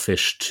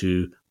selfish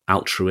to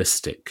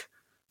altruistic.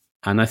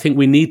 And I think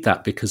we need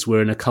that, because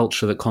we're in a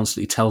culture that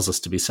constantly tells us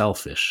to be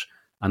selfish.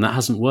 And that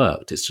hasn't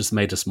worked. It's just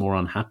made us more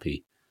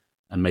unhappy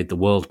and made the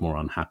world more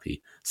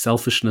unhappy.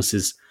 Selfishness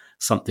is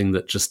something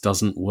that just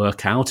doesn't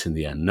work out in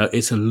the end. No,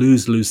 it's a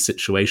lose-lose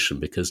situation,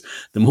 because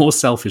the more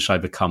selfish I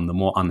become, the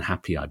more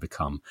unhappy I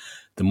become.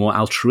 The more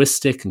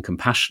altruistic and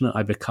compassionate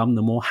I become,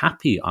 the more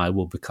happy I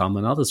will become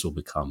and others will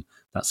become.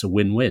 That's a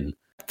win-win.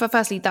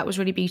 Firstly, that was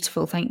really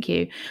beautiful. Thank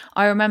you.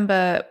 I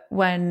remember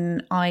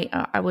when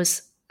I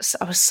was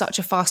such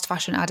a fast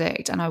fashion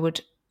addict, and I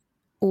would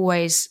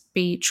always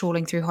be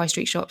trawling through high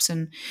street shops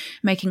and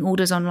making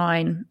orders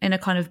online in a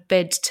kind of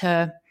bid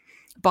to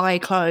buy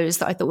clothes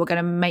that I thought were going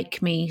to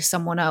make me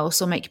someone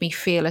else or make me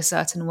feel a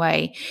certain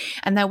way.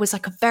 And there was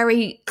like a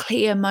very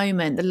clear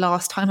moment the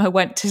last time I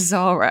went to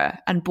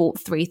Zara and bought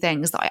 3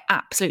 things that I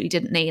absolutely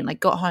didn't need. And I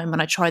got home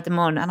and I tried them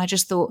on, and I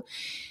just thought,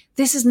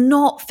 this is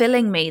not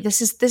filling me. This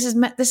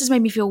has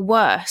made me feel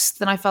worse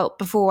than I felt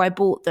before I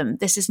bought them.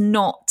 This is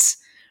not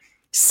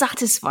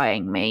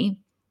satisfying me.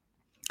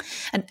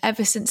 And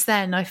ever since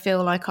then, I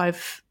feel like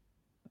I've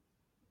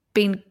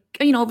been,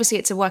 obviously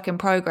it's a work in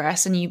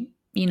progress, and you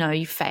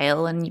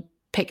fail and you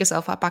pick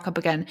yourself back up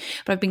again.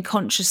 But I've been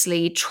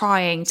consciously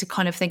trying to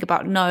kind of think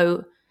about,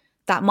 no,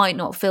 that might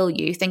not fill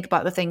you. Think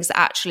about the things that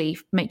actually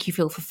make you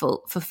feel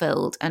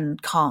fulfilled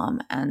and calm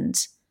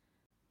and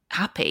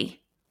happy.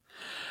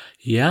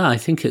 Yeah, I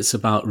think it's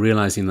about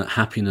realizing that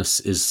happiness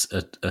is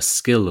a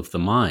skill of the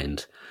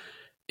mind.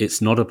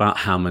 It's not about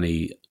how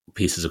many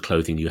pieces of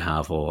clothing you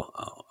have or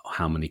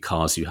how many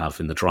cars you have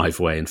in the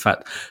driveway. In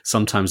fact,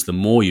 sometimes the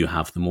more you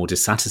have, the more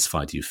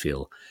dissatisfied you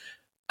feel.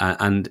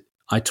 And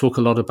I talk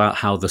a lot about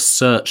how the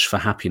search for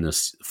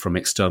happiness from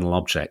external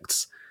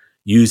objects,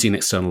 using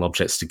external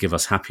objects to give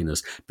us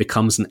happiness,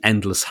 becomes an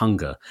endless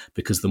hunger,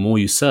 because the more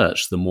you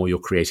search, the more you're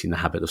creating the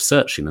habit of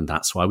searching. And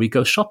that's why we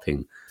go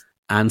shopping.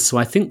 And so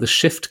I think the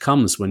shift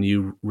comes when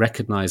you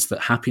recognize that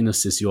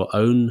happiness is your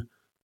own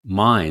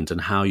mind and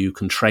how you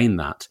can train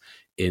that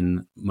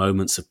in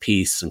moments of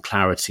peace and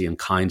clarity and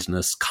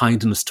kindness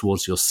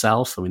towards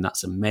yourself. I mean,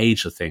 that's a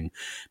major thing,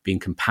 being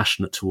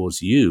compassionate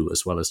towards you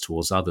as well as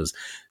towards others.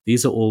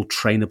 These are all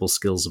trainable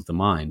skills of the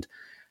mind.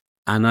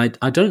 And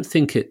I don't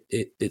think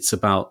it's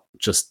about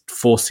just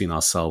forcing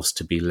ourselves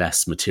to be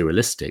less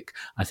materialistic.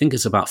 I think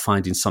it's about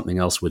finding something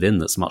else within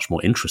that's much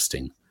more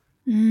interesting.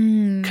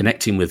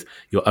 Connecting with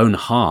your own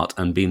heart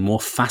and being more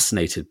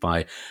fascinated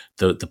by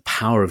the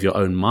power of your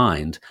own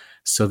mind,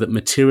 so that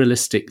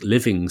materialistic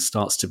living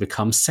starts to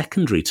become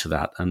secondary to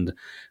that and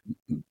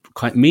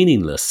quite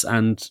meaningless.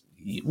 And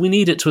we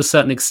need it to a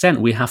certain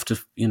extent. We have to,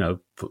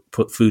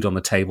 put food on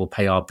the table,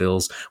 pay our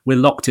bills. We're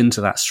locked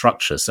into that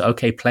structure. So,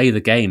 okay, play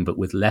the game, but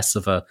with less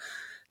of a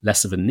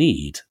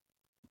need.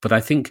 But I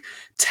think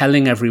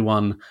telling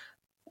everyone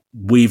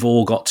we've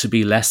all got to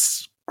be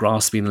less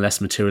grasping and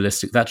less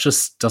materialistic, that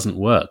just doesn't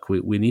work.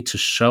 We need to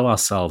show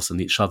ourselves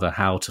and each other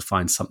how to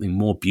find something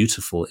more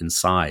beautiful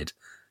inside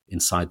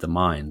the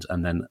mind,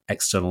 and then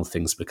external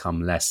things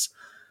become less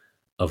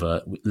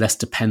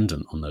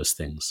dependent on those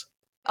things.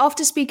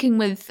 After speaking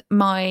with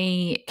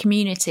my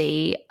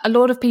community, a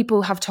lot of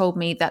people have told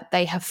me that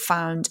they have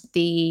found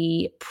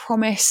the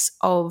promise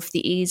of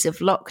the ease of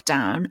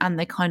lockdown and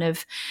the kind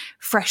of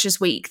freshers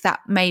week that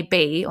may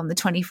be on the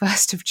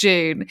 21st of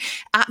June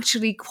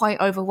actually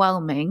quite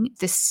overwhelming.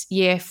 This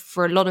year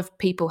for a lot of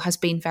people has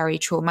been very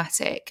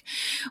traumatic.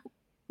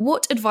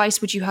 What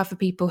advice would you have for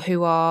people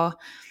who are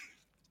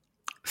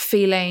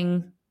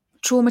feeling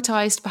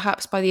traumatized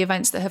perhaps by the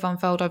events that have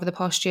unfolded over the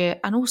past year,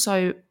 and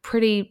also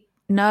pretty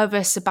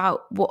nervous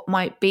about what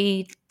might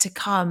be to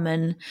come,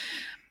 and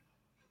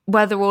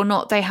whether or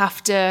not they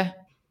have to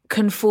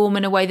conform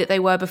in a way that they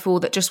were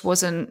before that just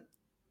wasn't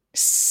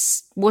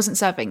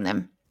serving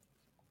them?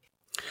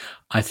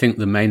 I think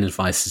the main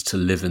advice is to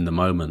live in the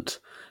moment.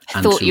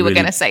 I thought you were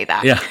going to say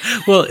that. Yeah,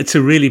 well,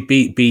 to really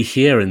be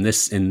here in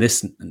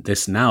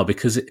this now,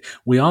 because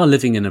we are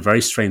living in a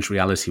very strange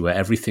reality where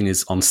everything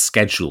is on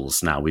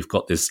schedules now. We've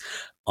got this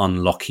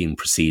unlocking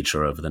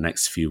procedure over the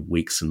next few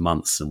weeks and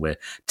months, and we're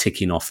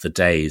ticking off the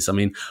days. I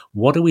mean,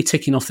 what are we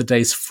ticking off the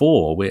days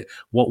for?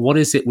 What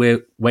is it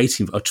we're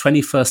waiting for?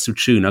 21st of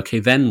June. Okay,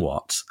 then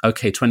what?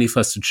 Okay,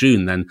 21st of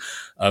June. Then,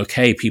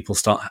 okay, people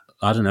start,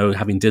 I don't know,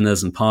 having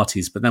dinners and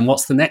parties. But then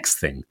what's the next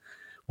thing?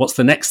 What's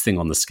the next thing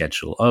on the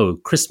schedule? Oh,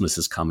 Christmas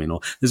is coming,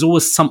 or there's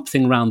always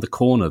something around the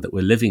corner that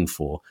we're living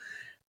for.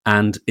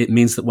 And it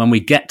means that when we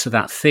get to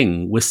that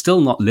thing, we're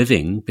still not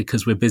living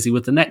because we're busy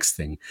with the next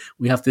thing.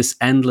 We have this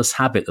endless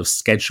habit of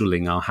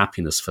scheduling our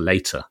happiness for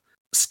later,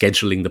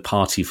 scheduling the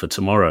party for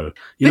tomorrow.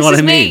 You know what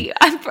I mean? Me.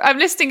 I'm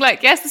listening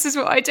like, yes, this is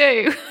what I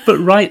do. But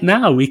right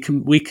now we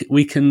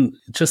can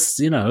just,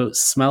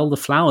 smell the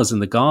flowers in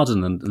the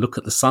garden and look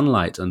at the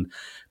sunlight and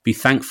be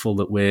thankful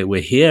that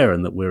we're here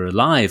and that we're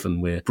alive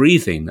and we're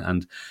breathing.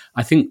 And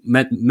I think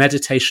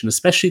meditation,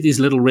 especially these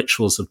little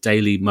rituals of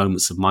daily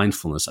moments of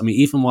mindfulness. I mean,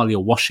 even while you're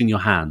washing your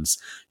hands,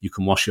 you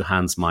can wash your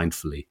hands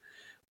mindfully.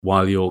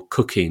 While you're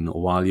cooking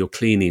or while you're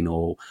cleaning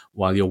or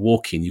while you're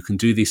walking, you can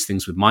do these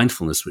things with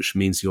mindfulness, which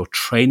means you're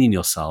training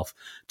yourself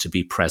to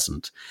be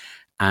present.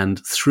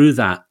 And through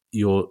that,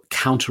 you're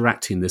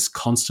counteracting this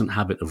constant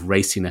habit of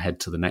racing ahead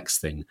to the next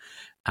thing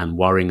and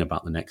worrying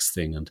about the next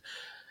thing. And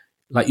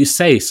like you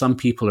say, some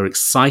people are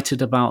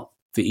excited about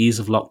the ease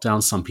of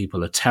lockdown. Some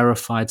people are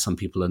terrified. Some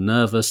people are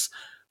nervous.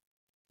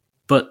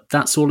 But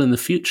that's all in the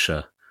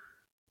future.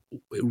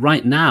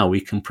 Right now,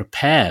 we can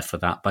prepare for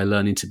that by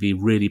learning to be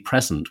really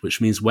present, which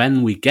means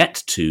when we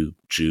get to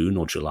June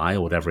or July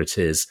or whatever it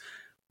is,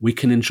 we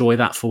can enjoy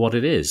that for what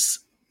it is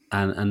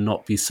and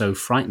not be so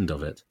frightened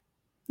of it.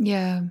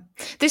 Yeah.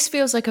 This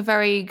feels like a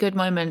very good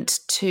moment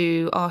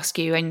to ask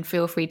you, and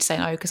feel free to say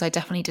no, because I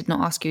definitely did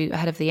not ask you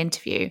ahead of the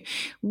interview.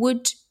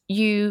 Would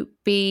you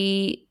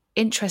be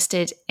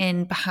interested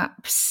in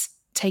perhaps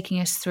taking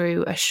us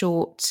through a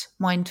short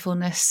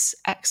mindfulness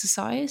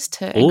exercise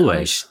to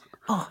always?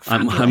 Oh,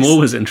 I'm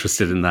always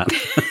interested in that.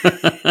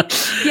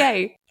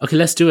 Yay. Okay,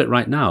 let's do it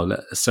right now.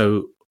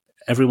 So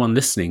everyone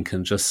listening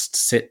can just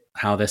sit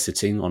how they're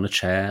sitting, on a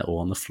chair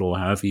or on the floor,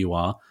 however you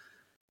are,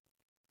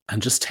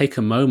 and just take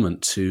a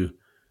moment to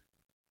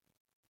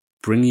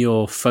bring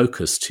your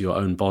focus to your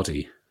own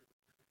body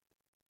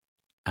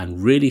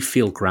and really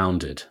feel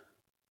grounded.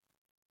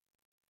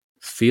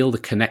 Feel the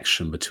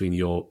connection between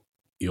your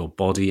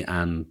body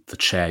and the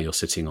chair you're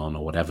sitting on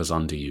or whatever's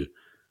under you.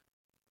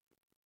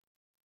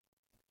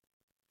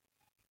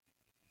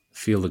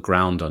 Feel the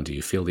ground under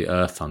you. Feel the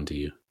earth under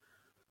you.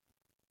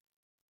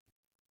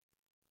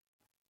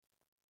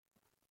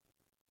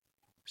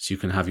 So you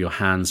can have your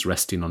hands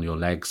resting on your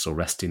legs or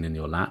resting in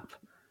your lap.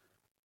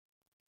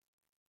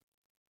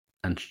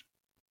 And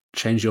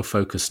change your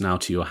focus now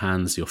to your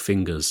hands, your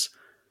fingers.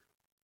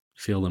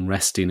 Feel them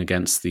resting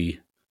against the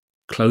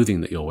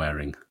clothing that you're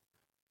wearing.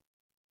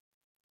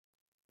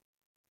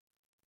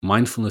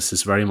 Mindfulness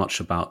is very much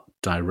about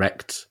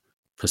direct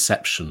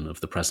perception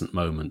of the present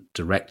moment,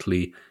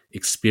 directly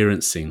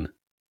experiencing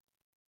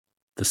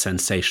the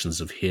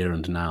sensations of here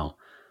and now.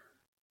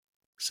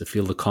 So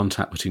feel the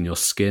contact between your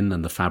skin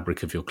and the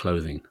fabric of your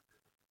clothing.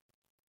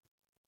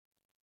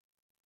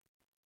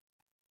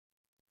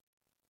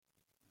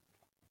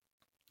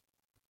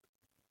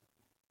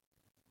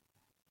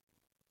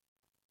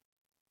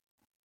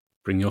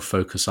 Bring your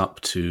focus up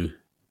to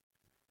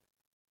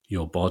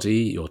your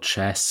body, your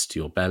chest,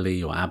 your belly,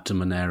 your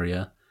abdomen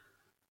area.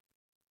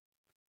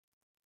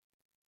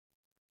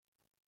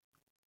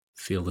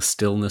 Feel the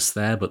stillness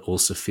there, but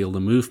also feel the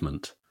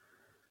movement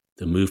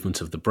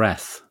of the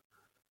breath.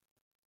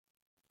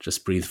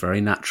 Just breathe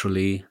very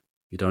naturally.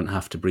 You don't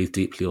have to breathe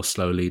deeply or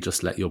slowly.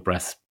 Just let your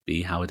breath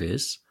be how it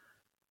is.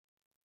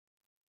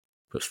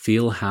 But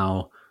feel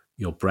how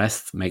your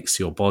breath makes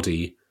your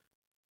body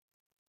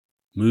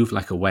move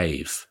like a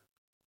wave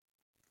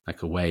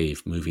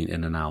moving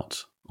in and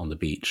out on the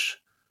beach,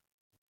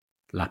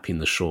 lapping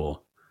the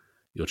shore.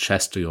 Your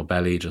chest or your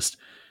belly just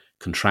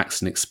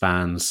contracts and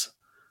expands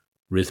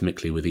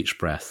rhythmically with each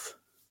breath.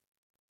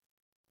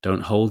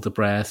 Don't hold the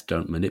breath,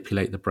 don't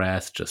manipulate the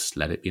breath, just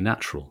let it be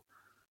natural.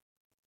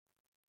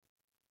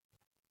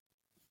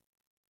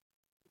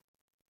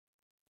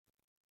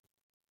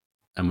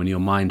 And when your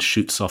mind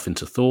shoots off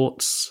into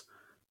thoughts,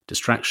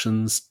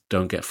 distractions,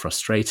 don't get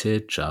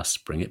frustrated,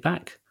 just bring it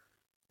back.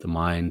 The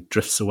mind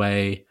drifts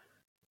away,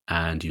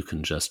 and you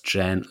can just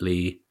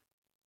gently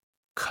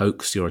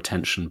coax your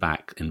attention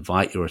back,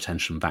 invite your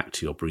attention back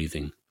to your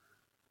breathing.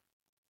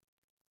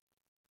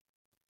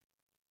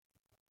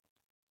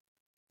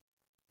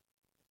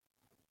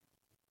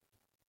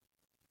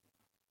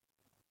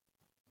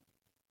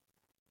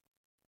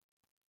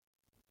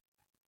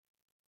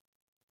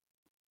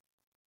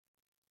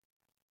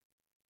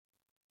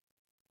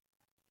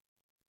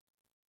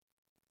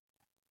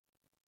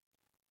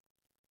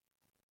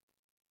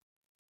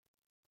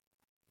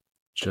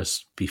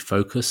 Just be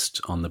focused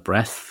on the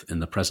breath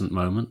in the present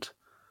moment.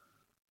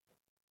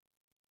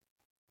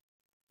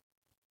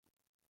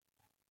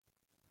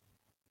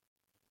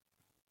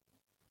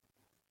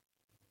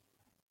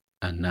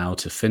 And now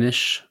to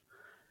finish,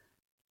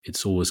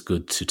 it's always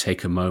good to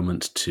take a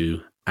moment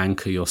to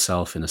anchor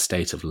yourself in a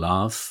state of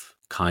love,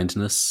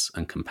 kindness,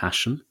 and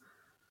compassion.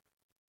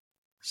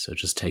 So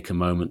just take a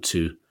moment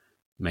to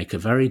make a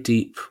very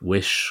deep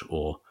wish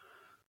or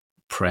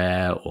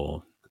prayer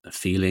or a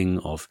feeling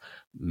of,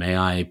 may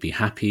I be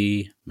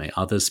happy, may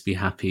others be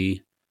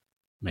happy,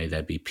 may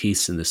there be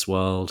peace in this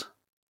world,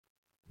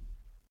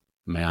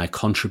 may I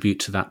contribute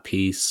to that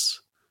peace,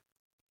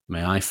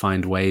 may I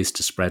find ways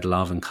to spread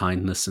love and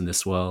kindness in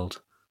this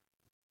world.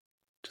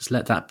 Just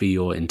let that be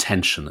your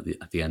intention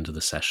at the end of the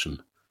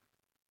session.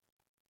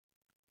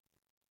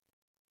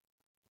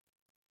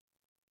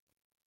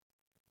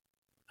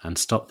 And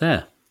stop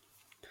there.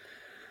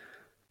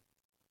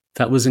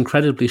 That was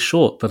incredibly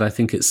short, but I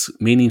think it's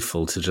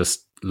meaningful to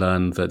just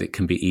learn that it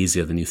can be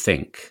easier than you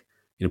think.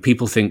 You know,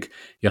 people think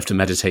you have to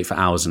meditate for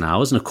hours and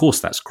hours, and of course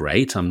that's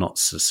great. I'm not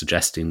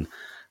suggesting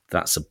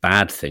that's a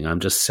bad thing. I'm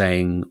just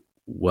saying,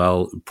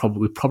 well,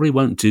 we probably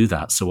won't do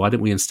that. So why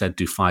don't we instead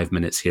do 5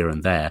 minutes here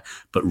and there,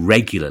 but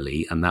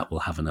regularly, and that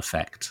will have an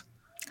effect.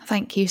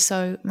 Thank you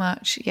so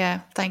much. Yeah,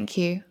 thank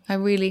you. I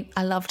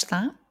loved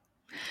that.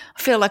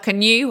 I feel like a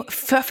new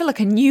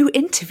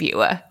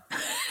interviewer.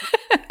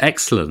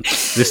 Excellent.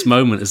 This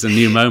moment is a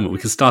new moment. We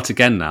can start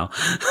again now.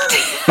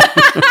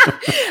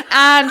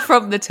 And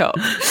from the top.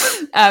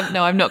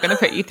 No, I'm not going to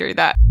put you through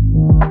that.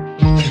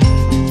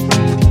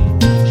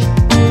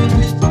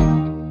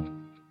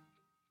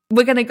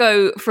 We're going to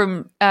go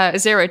from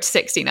 0 to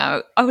 60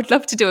 now. I would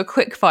love to do a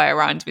quick fire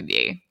round with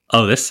you.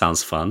 Oh, this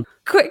sounds fun.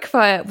 Quick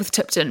fire with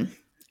Tupton.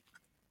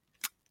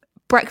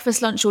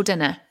 Breakfast, lunch or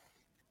dinner?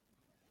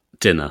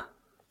 Dinner.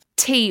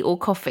 Tea or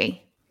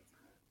coffee?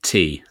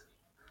 Tea.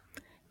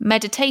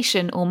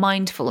 Meditation or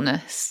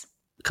mindfulness?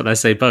 Can I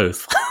say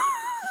both?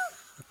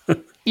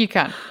 You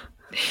can.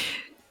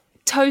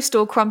 Toast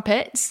or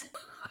crumpets?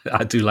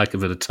 I do like a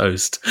bit of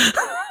toast.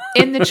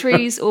 In the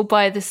trees or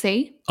by the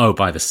sea? Oh,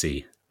 by the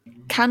sea.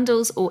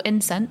 Candles or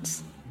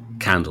incense?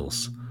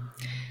 Candles.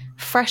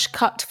 Fresh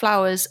cut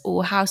flowers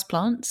or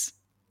houseplants?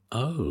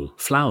 Oh,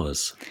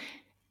 flowers.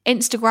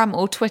 Instagram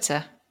or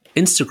Twitter?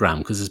 Instagram,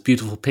 because there's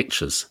beautiful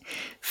pictures.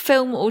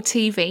 Film or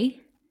TV?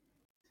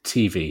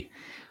 TV.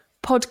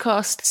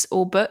 Podcasts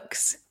or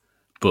books?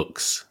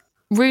 Books.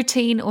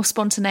 Routine or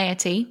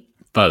spontaneity?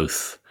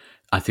 Both.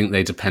 I think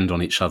they depend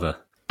on each other.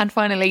 And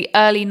finally,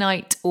 early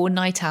night or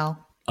night owl?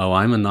 Oh,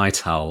 I'm a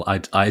night owl.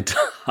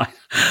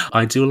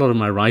 I do a lot of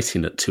my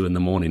writing at 2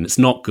 a.m. It's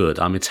not good.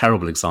 I'm a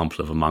terrible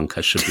example of a monk.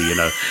 I should be,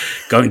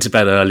 going to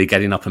bed early,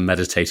 getting up and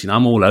meditating.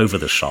 I'm all over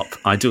the shop.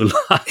 I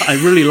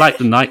really like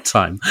the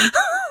nighttime.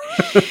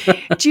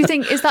 Do you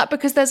think, is that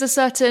because there's a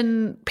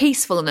certain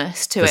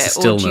peacefulness to There's it? A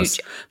stillness.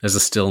 There's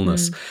a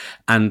stillness.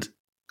 And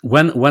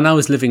when I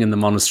was living in the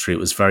monastery, it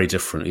was very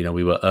different.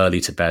 We were early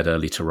to bed,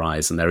 early to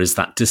rise. And there is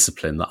that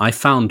discipline that I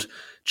found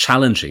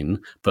challenging,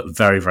 but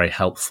very, very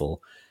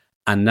helpful.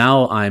 And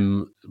now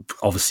I'm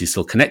obviously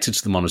still connected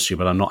to the monastery,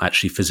 but I'm not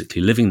actually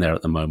physically living there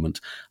at the moment.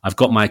 I've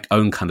got my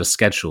own kind of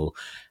schedule.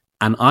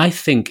 And I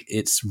think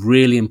it's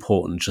really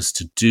important just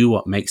to do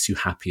what makes you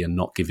happy and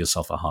not give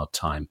yourself a hard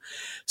time.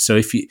 So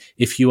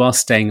if you are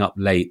staying up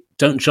late,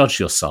 don't judge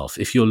yourself.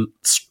 If you're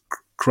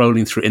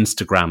scrolling through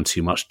Instagram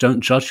too much,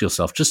 don't judge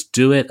yourself. Just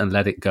do it and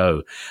let it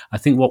go. I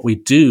think what we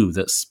do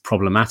that's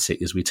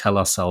problematic is we tell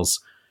ourselves,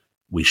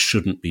 we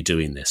shouldn't be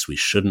doing this, we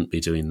shouldn't be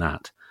doing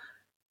that.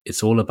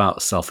 It's all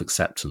about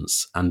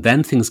self-acceptance. And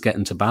then things get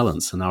into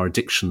balance and our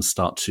addictions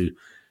start to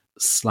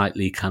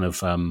slightly kind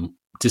of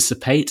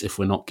dissipate if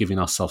we're not giving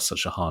ourselves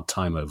such a hard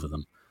time over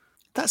them.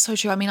 That's so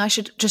true. I mean, I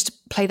should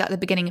just play that at the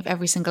beginning of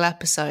every single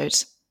episode,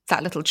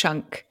 that little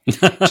chunk,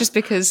 just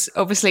because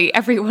obviously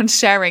everyone's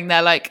sharing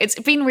their, like, it's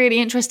been really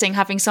interesting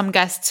having some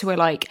guests who are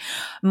like,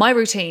 my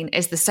routine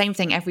is the same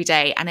thing every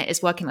day and it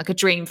is working like a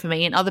dream for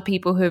me, and other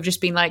people who have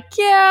just been like,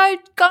 yeah,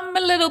 I'm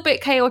a little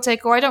bit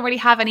chaotic, or I don't really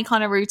have any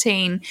kind of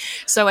routine.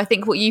 So I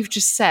think what you've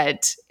just said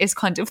is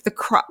kind of the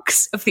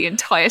crux of the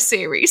entire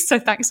series, so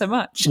thanks so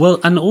much.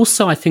 Well, and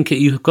also I think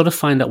you've got to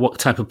find out what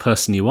type of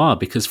person you are,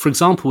 because for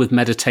example with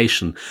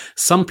meditation,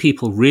 some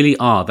people really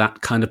are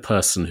that kind of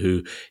person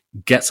who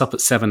gets up at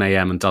 7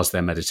 a.m. and does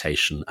their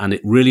meditation, and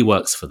it really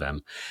works for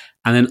them.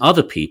 And then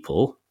other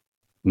people,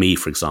 me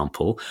for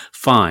example,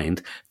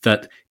 find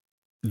that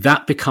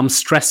becomes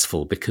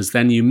stressful, because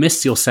then you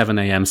miss your 7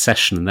 a.m.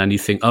 session and then you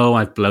think, oh,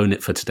 I've blown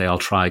it for today, I'll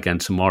try again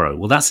tomorrow.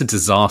 Well, that's a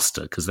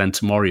disaster, because then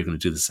tomorrow you're going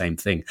to do the same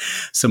thing.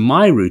 So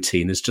my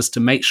routine is just to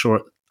make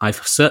sure I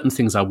have certain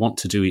things I want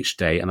to do each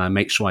day, and I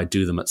make sure I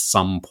do them at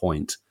some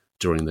point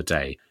during the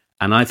day.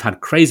 And I've had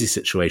crazy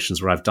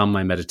situations where I've done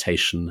my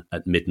meditation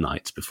at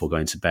midnight before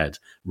going to bed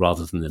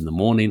rather than in the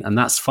morning. And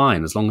that's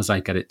fine, as long as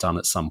I get it done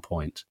at some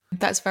point.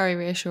 That's very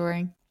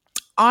reassuring.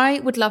 I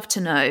would love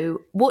to know,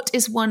 what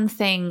is one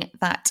thing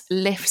that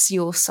lifts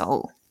your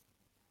soul?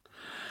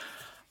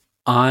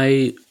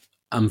 I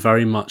am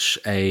very much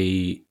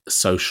a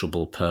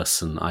sociable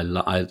person.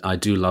 I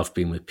do love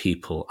being with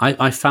people.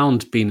 I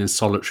found being in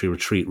solitary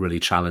retreat really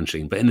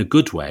challenging, but in a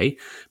good way,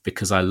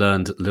 because I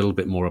learned a little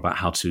bit more about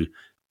how to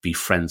be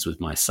friends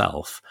with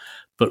myself.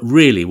 But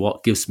really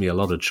what gives me a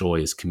lot of joy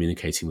is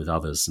communicating with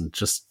others and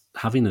just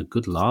having a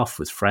good laugh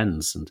with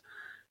friends, and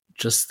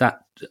just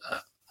that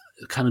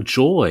kind of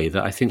joy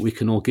that I think we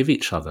can all give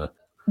each other.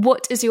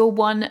 What is your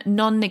one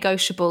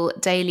non-negotiable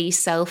daily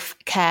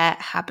self-care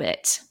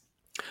habit?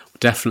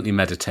 Definitely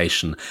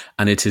meditation.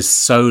 And it is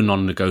so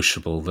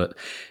non-negotiable that,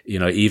 you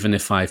know, even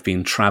if I've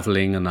been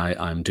traveling and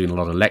I'm doing a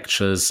lot of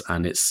lectures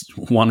and it's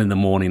 1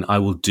 a.m, I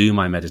will do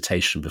my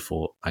meditation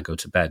before I go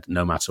to bed,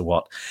 no matter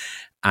what.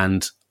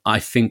 And I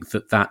think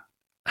that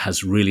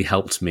has really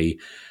helped me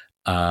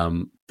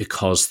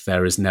because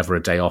there is never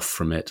a day off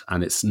from it.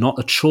 And it's not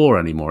a chore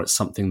anymore. It's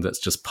something that's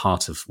just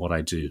part of what I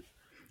do.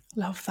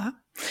 Love that.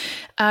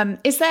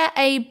 Is there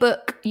a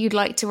book you'd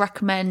like to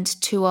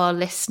recommend to our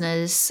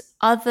listeners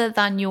other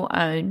than your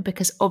own?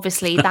 Because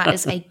obviously that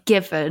is a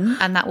given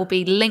and that will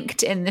be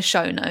linked in the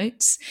show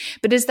notes.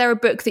 But is there a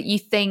book that you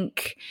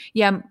think,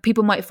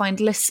 people might find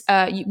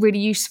really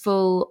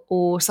useful,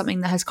 or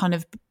something that has kind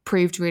of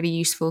proved really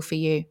useful for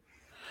you?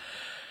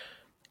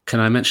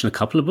 Can I mention a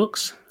couple of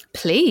books?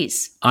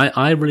 Please.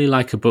 I really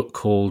like a book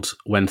called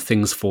When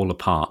Things Fall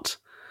Apart,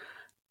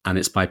 and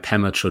it's by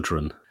Pema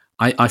Chodron.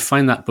 I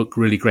find that book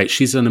really great.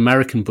 She's an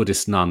American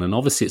Buddhist nun, and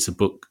obviously it's a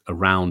book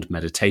around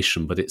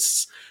meditation, but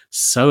it's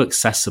so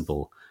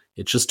accessible.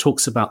 It just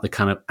talks about the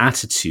kind of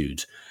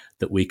attitude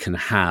that we can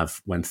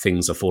have when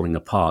things are falling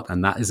apart,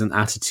 and that is an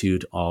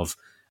attitude of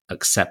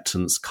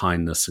acceptance,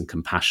 kindness, and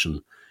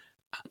compassion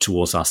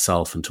towards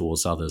ourselves and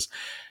towards others.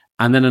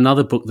 And then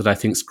another book that I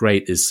think is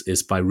great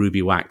is by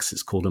Ruby Wax.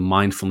 It's called A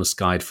Mindfulness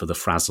Guide for the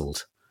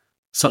Frazzled.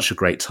 Such a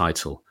great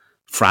title.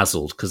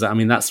 Frazzled, because I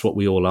mean that's what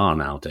we all are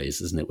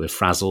nowadays, isn't it? We're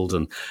frazzled,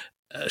 and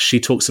she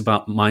talks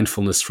about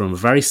mindfulness from a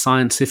very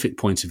scientific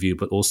point of view,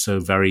 but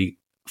also very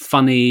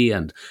funny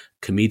and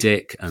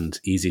comedic and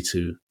easy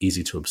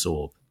to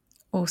absorb.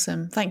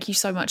 Awesome. Thank you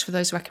so much for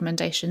those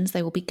recommendations.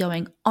 They will be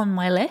going on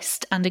my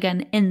list and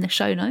again in the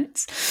show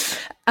notes.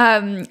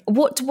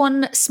 What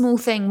one small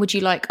thing would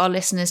you like our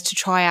listeners to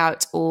try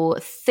out or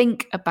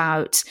think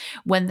about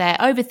when they're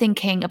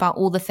overthinking about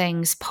all the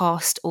things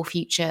past or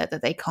future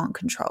that they can't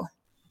control?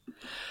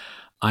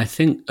 I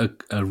think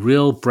a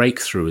real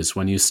breakthrough is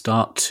when you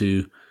start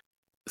to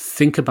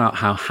think about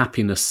how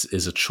happiness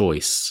is a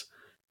choice.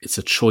 It's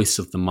a choice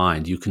of the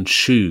mind. You can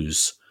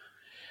choose.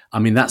 I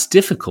mean, that's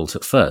difficult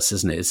at first,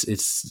 isn't it?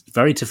 It's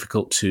very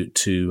difficult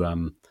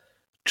to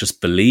just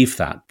believe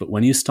that. But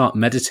when you start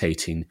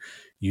meditating,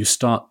 you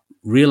start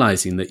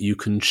realizing that you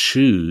can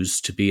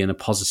choose to be in a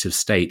positive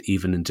state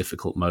even in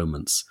difficult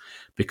moments,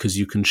 because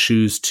you can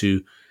choose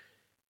to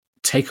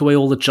take away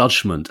all the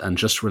judgment and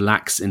just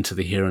relax into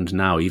the here and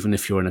now, even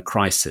if you're in a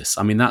crisis.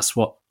 I mean, that's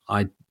what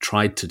I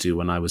tried to do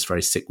when I was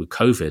very sick with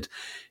COVID,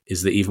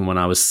 is that even when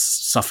I was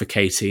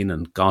suffocating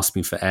and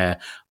gasping for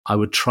air, I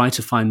would try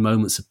to find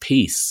moments of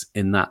peace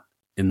in that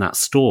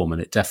storm,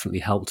 and it definitely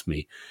helped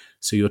me.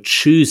 So you're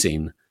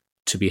choosing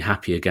to be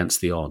happy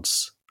against the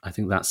odds. I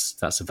think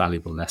that's a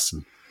valuable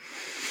lesson.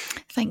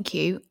 Thank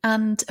you.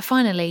 And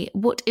finally,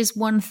 what is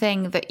one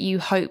thing that you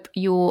hope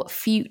your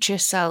future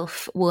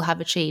self will have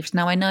achieved?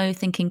 Now, I know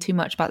thinking too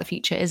much about the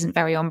future isn't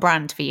very on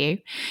brand for you,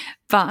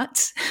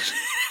 but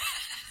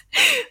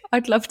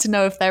I'd love to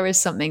know if there is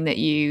something that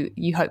you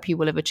hope you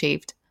will have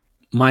achieved.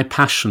 My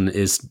passion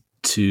is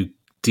to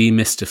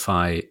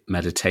demystify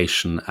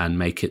meditation and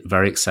make it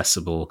very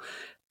accessible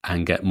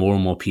and get more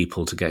and more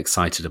people to get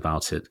excited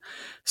about it.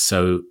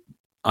 So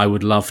I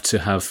would love to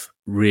have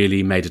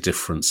really made a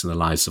difference in the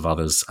lives of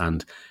others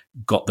and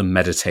got them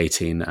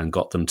meditating and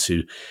got them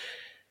to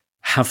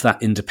have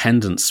that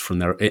independence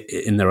from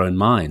in their own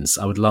minds.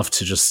 I would love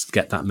to just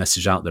get that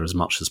message out there as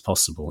much as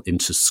possible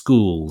into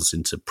schools,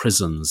 into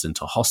prisons,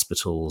 into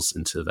hospitals,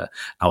 into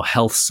our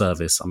health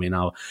service. I mean,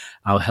 our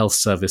health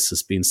service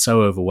has been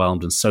so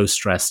overwhelmed and so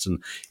stressed.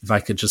 And if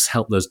I could just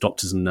help those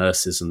doctors and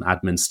nurses and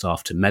admin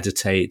staff to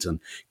meditate and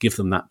give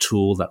them that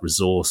tool, that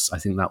resource, I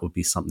think that would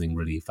be something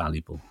really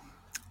valuable.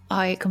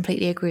 I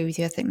completely agree with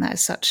you. I think that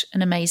is such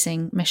an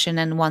amazing mission,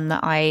 and one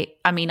that I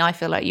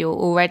feel like you're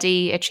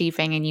already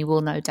achieving and you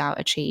will no doubt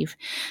achieve.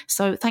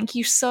 So thank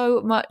you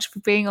so much for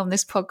being on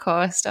this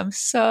podcast. I'm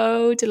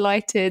so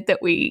delighted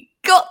that we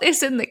got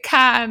this in the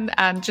can,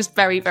 and just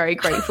very, very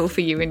grateful for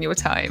you and your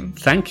time.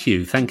 Thank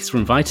you. Thanks for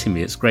inviting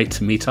me. It's great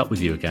to meet up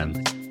with you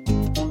again.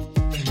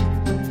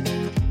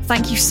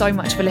 Thank you so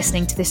much for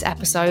listening to this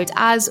episode.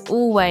 As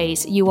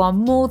always, you are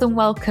more than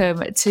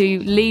welcome to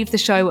leave the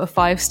show a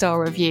 5-star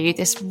review.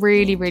 This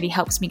really, really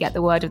helps me get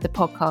the word of the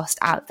podcast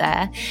out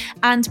there.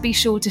 And be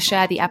sure to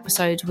share the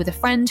episode with a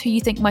friend who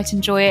you think might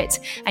enjoy it.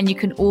 And you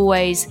can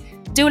always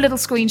do a little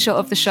screenshot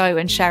of the show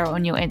and share it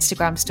on your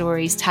Instagram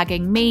stories,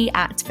 tagging me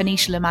at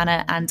Venetia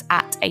Lamanna and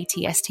at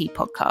ATST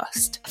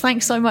Podcast.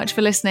 Thanks so much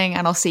for listening,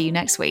 and I'll see you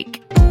next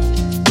week.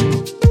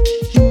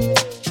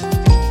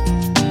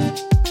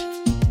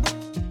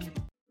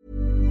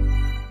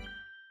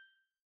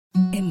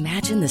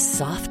 Imagine the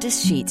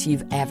softest sheets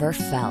you've ever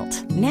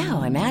felt.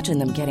 Now imagine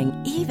them getting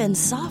even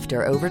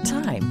softer over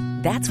time.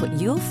 That's what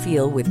you'll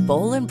feel with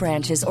Boll &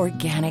 Branch's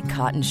organic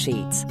cotton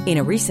sheets. In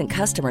a recent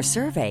customer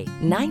survey,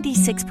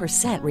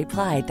 96%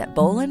 replied that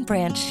Boll &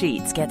 Branch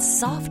sheets get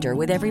softer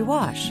with every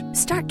wash.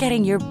 Start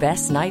getting your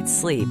best night's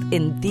sleep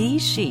in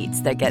these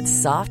sheets that get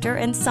softer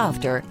and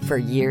softer for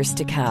years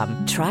to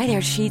come. Try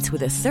their sheets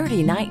with a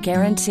 30-night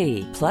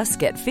guarantee. Plus,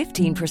 get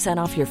 15%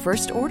 off your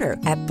first order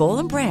at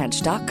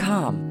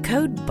bollandbranch.com.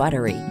 Code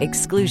BUTTERY.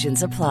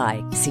 Exclusions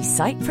apply. See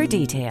site for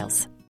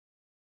details.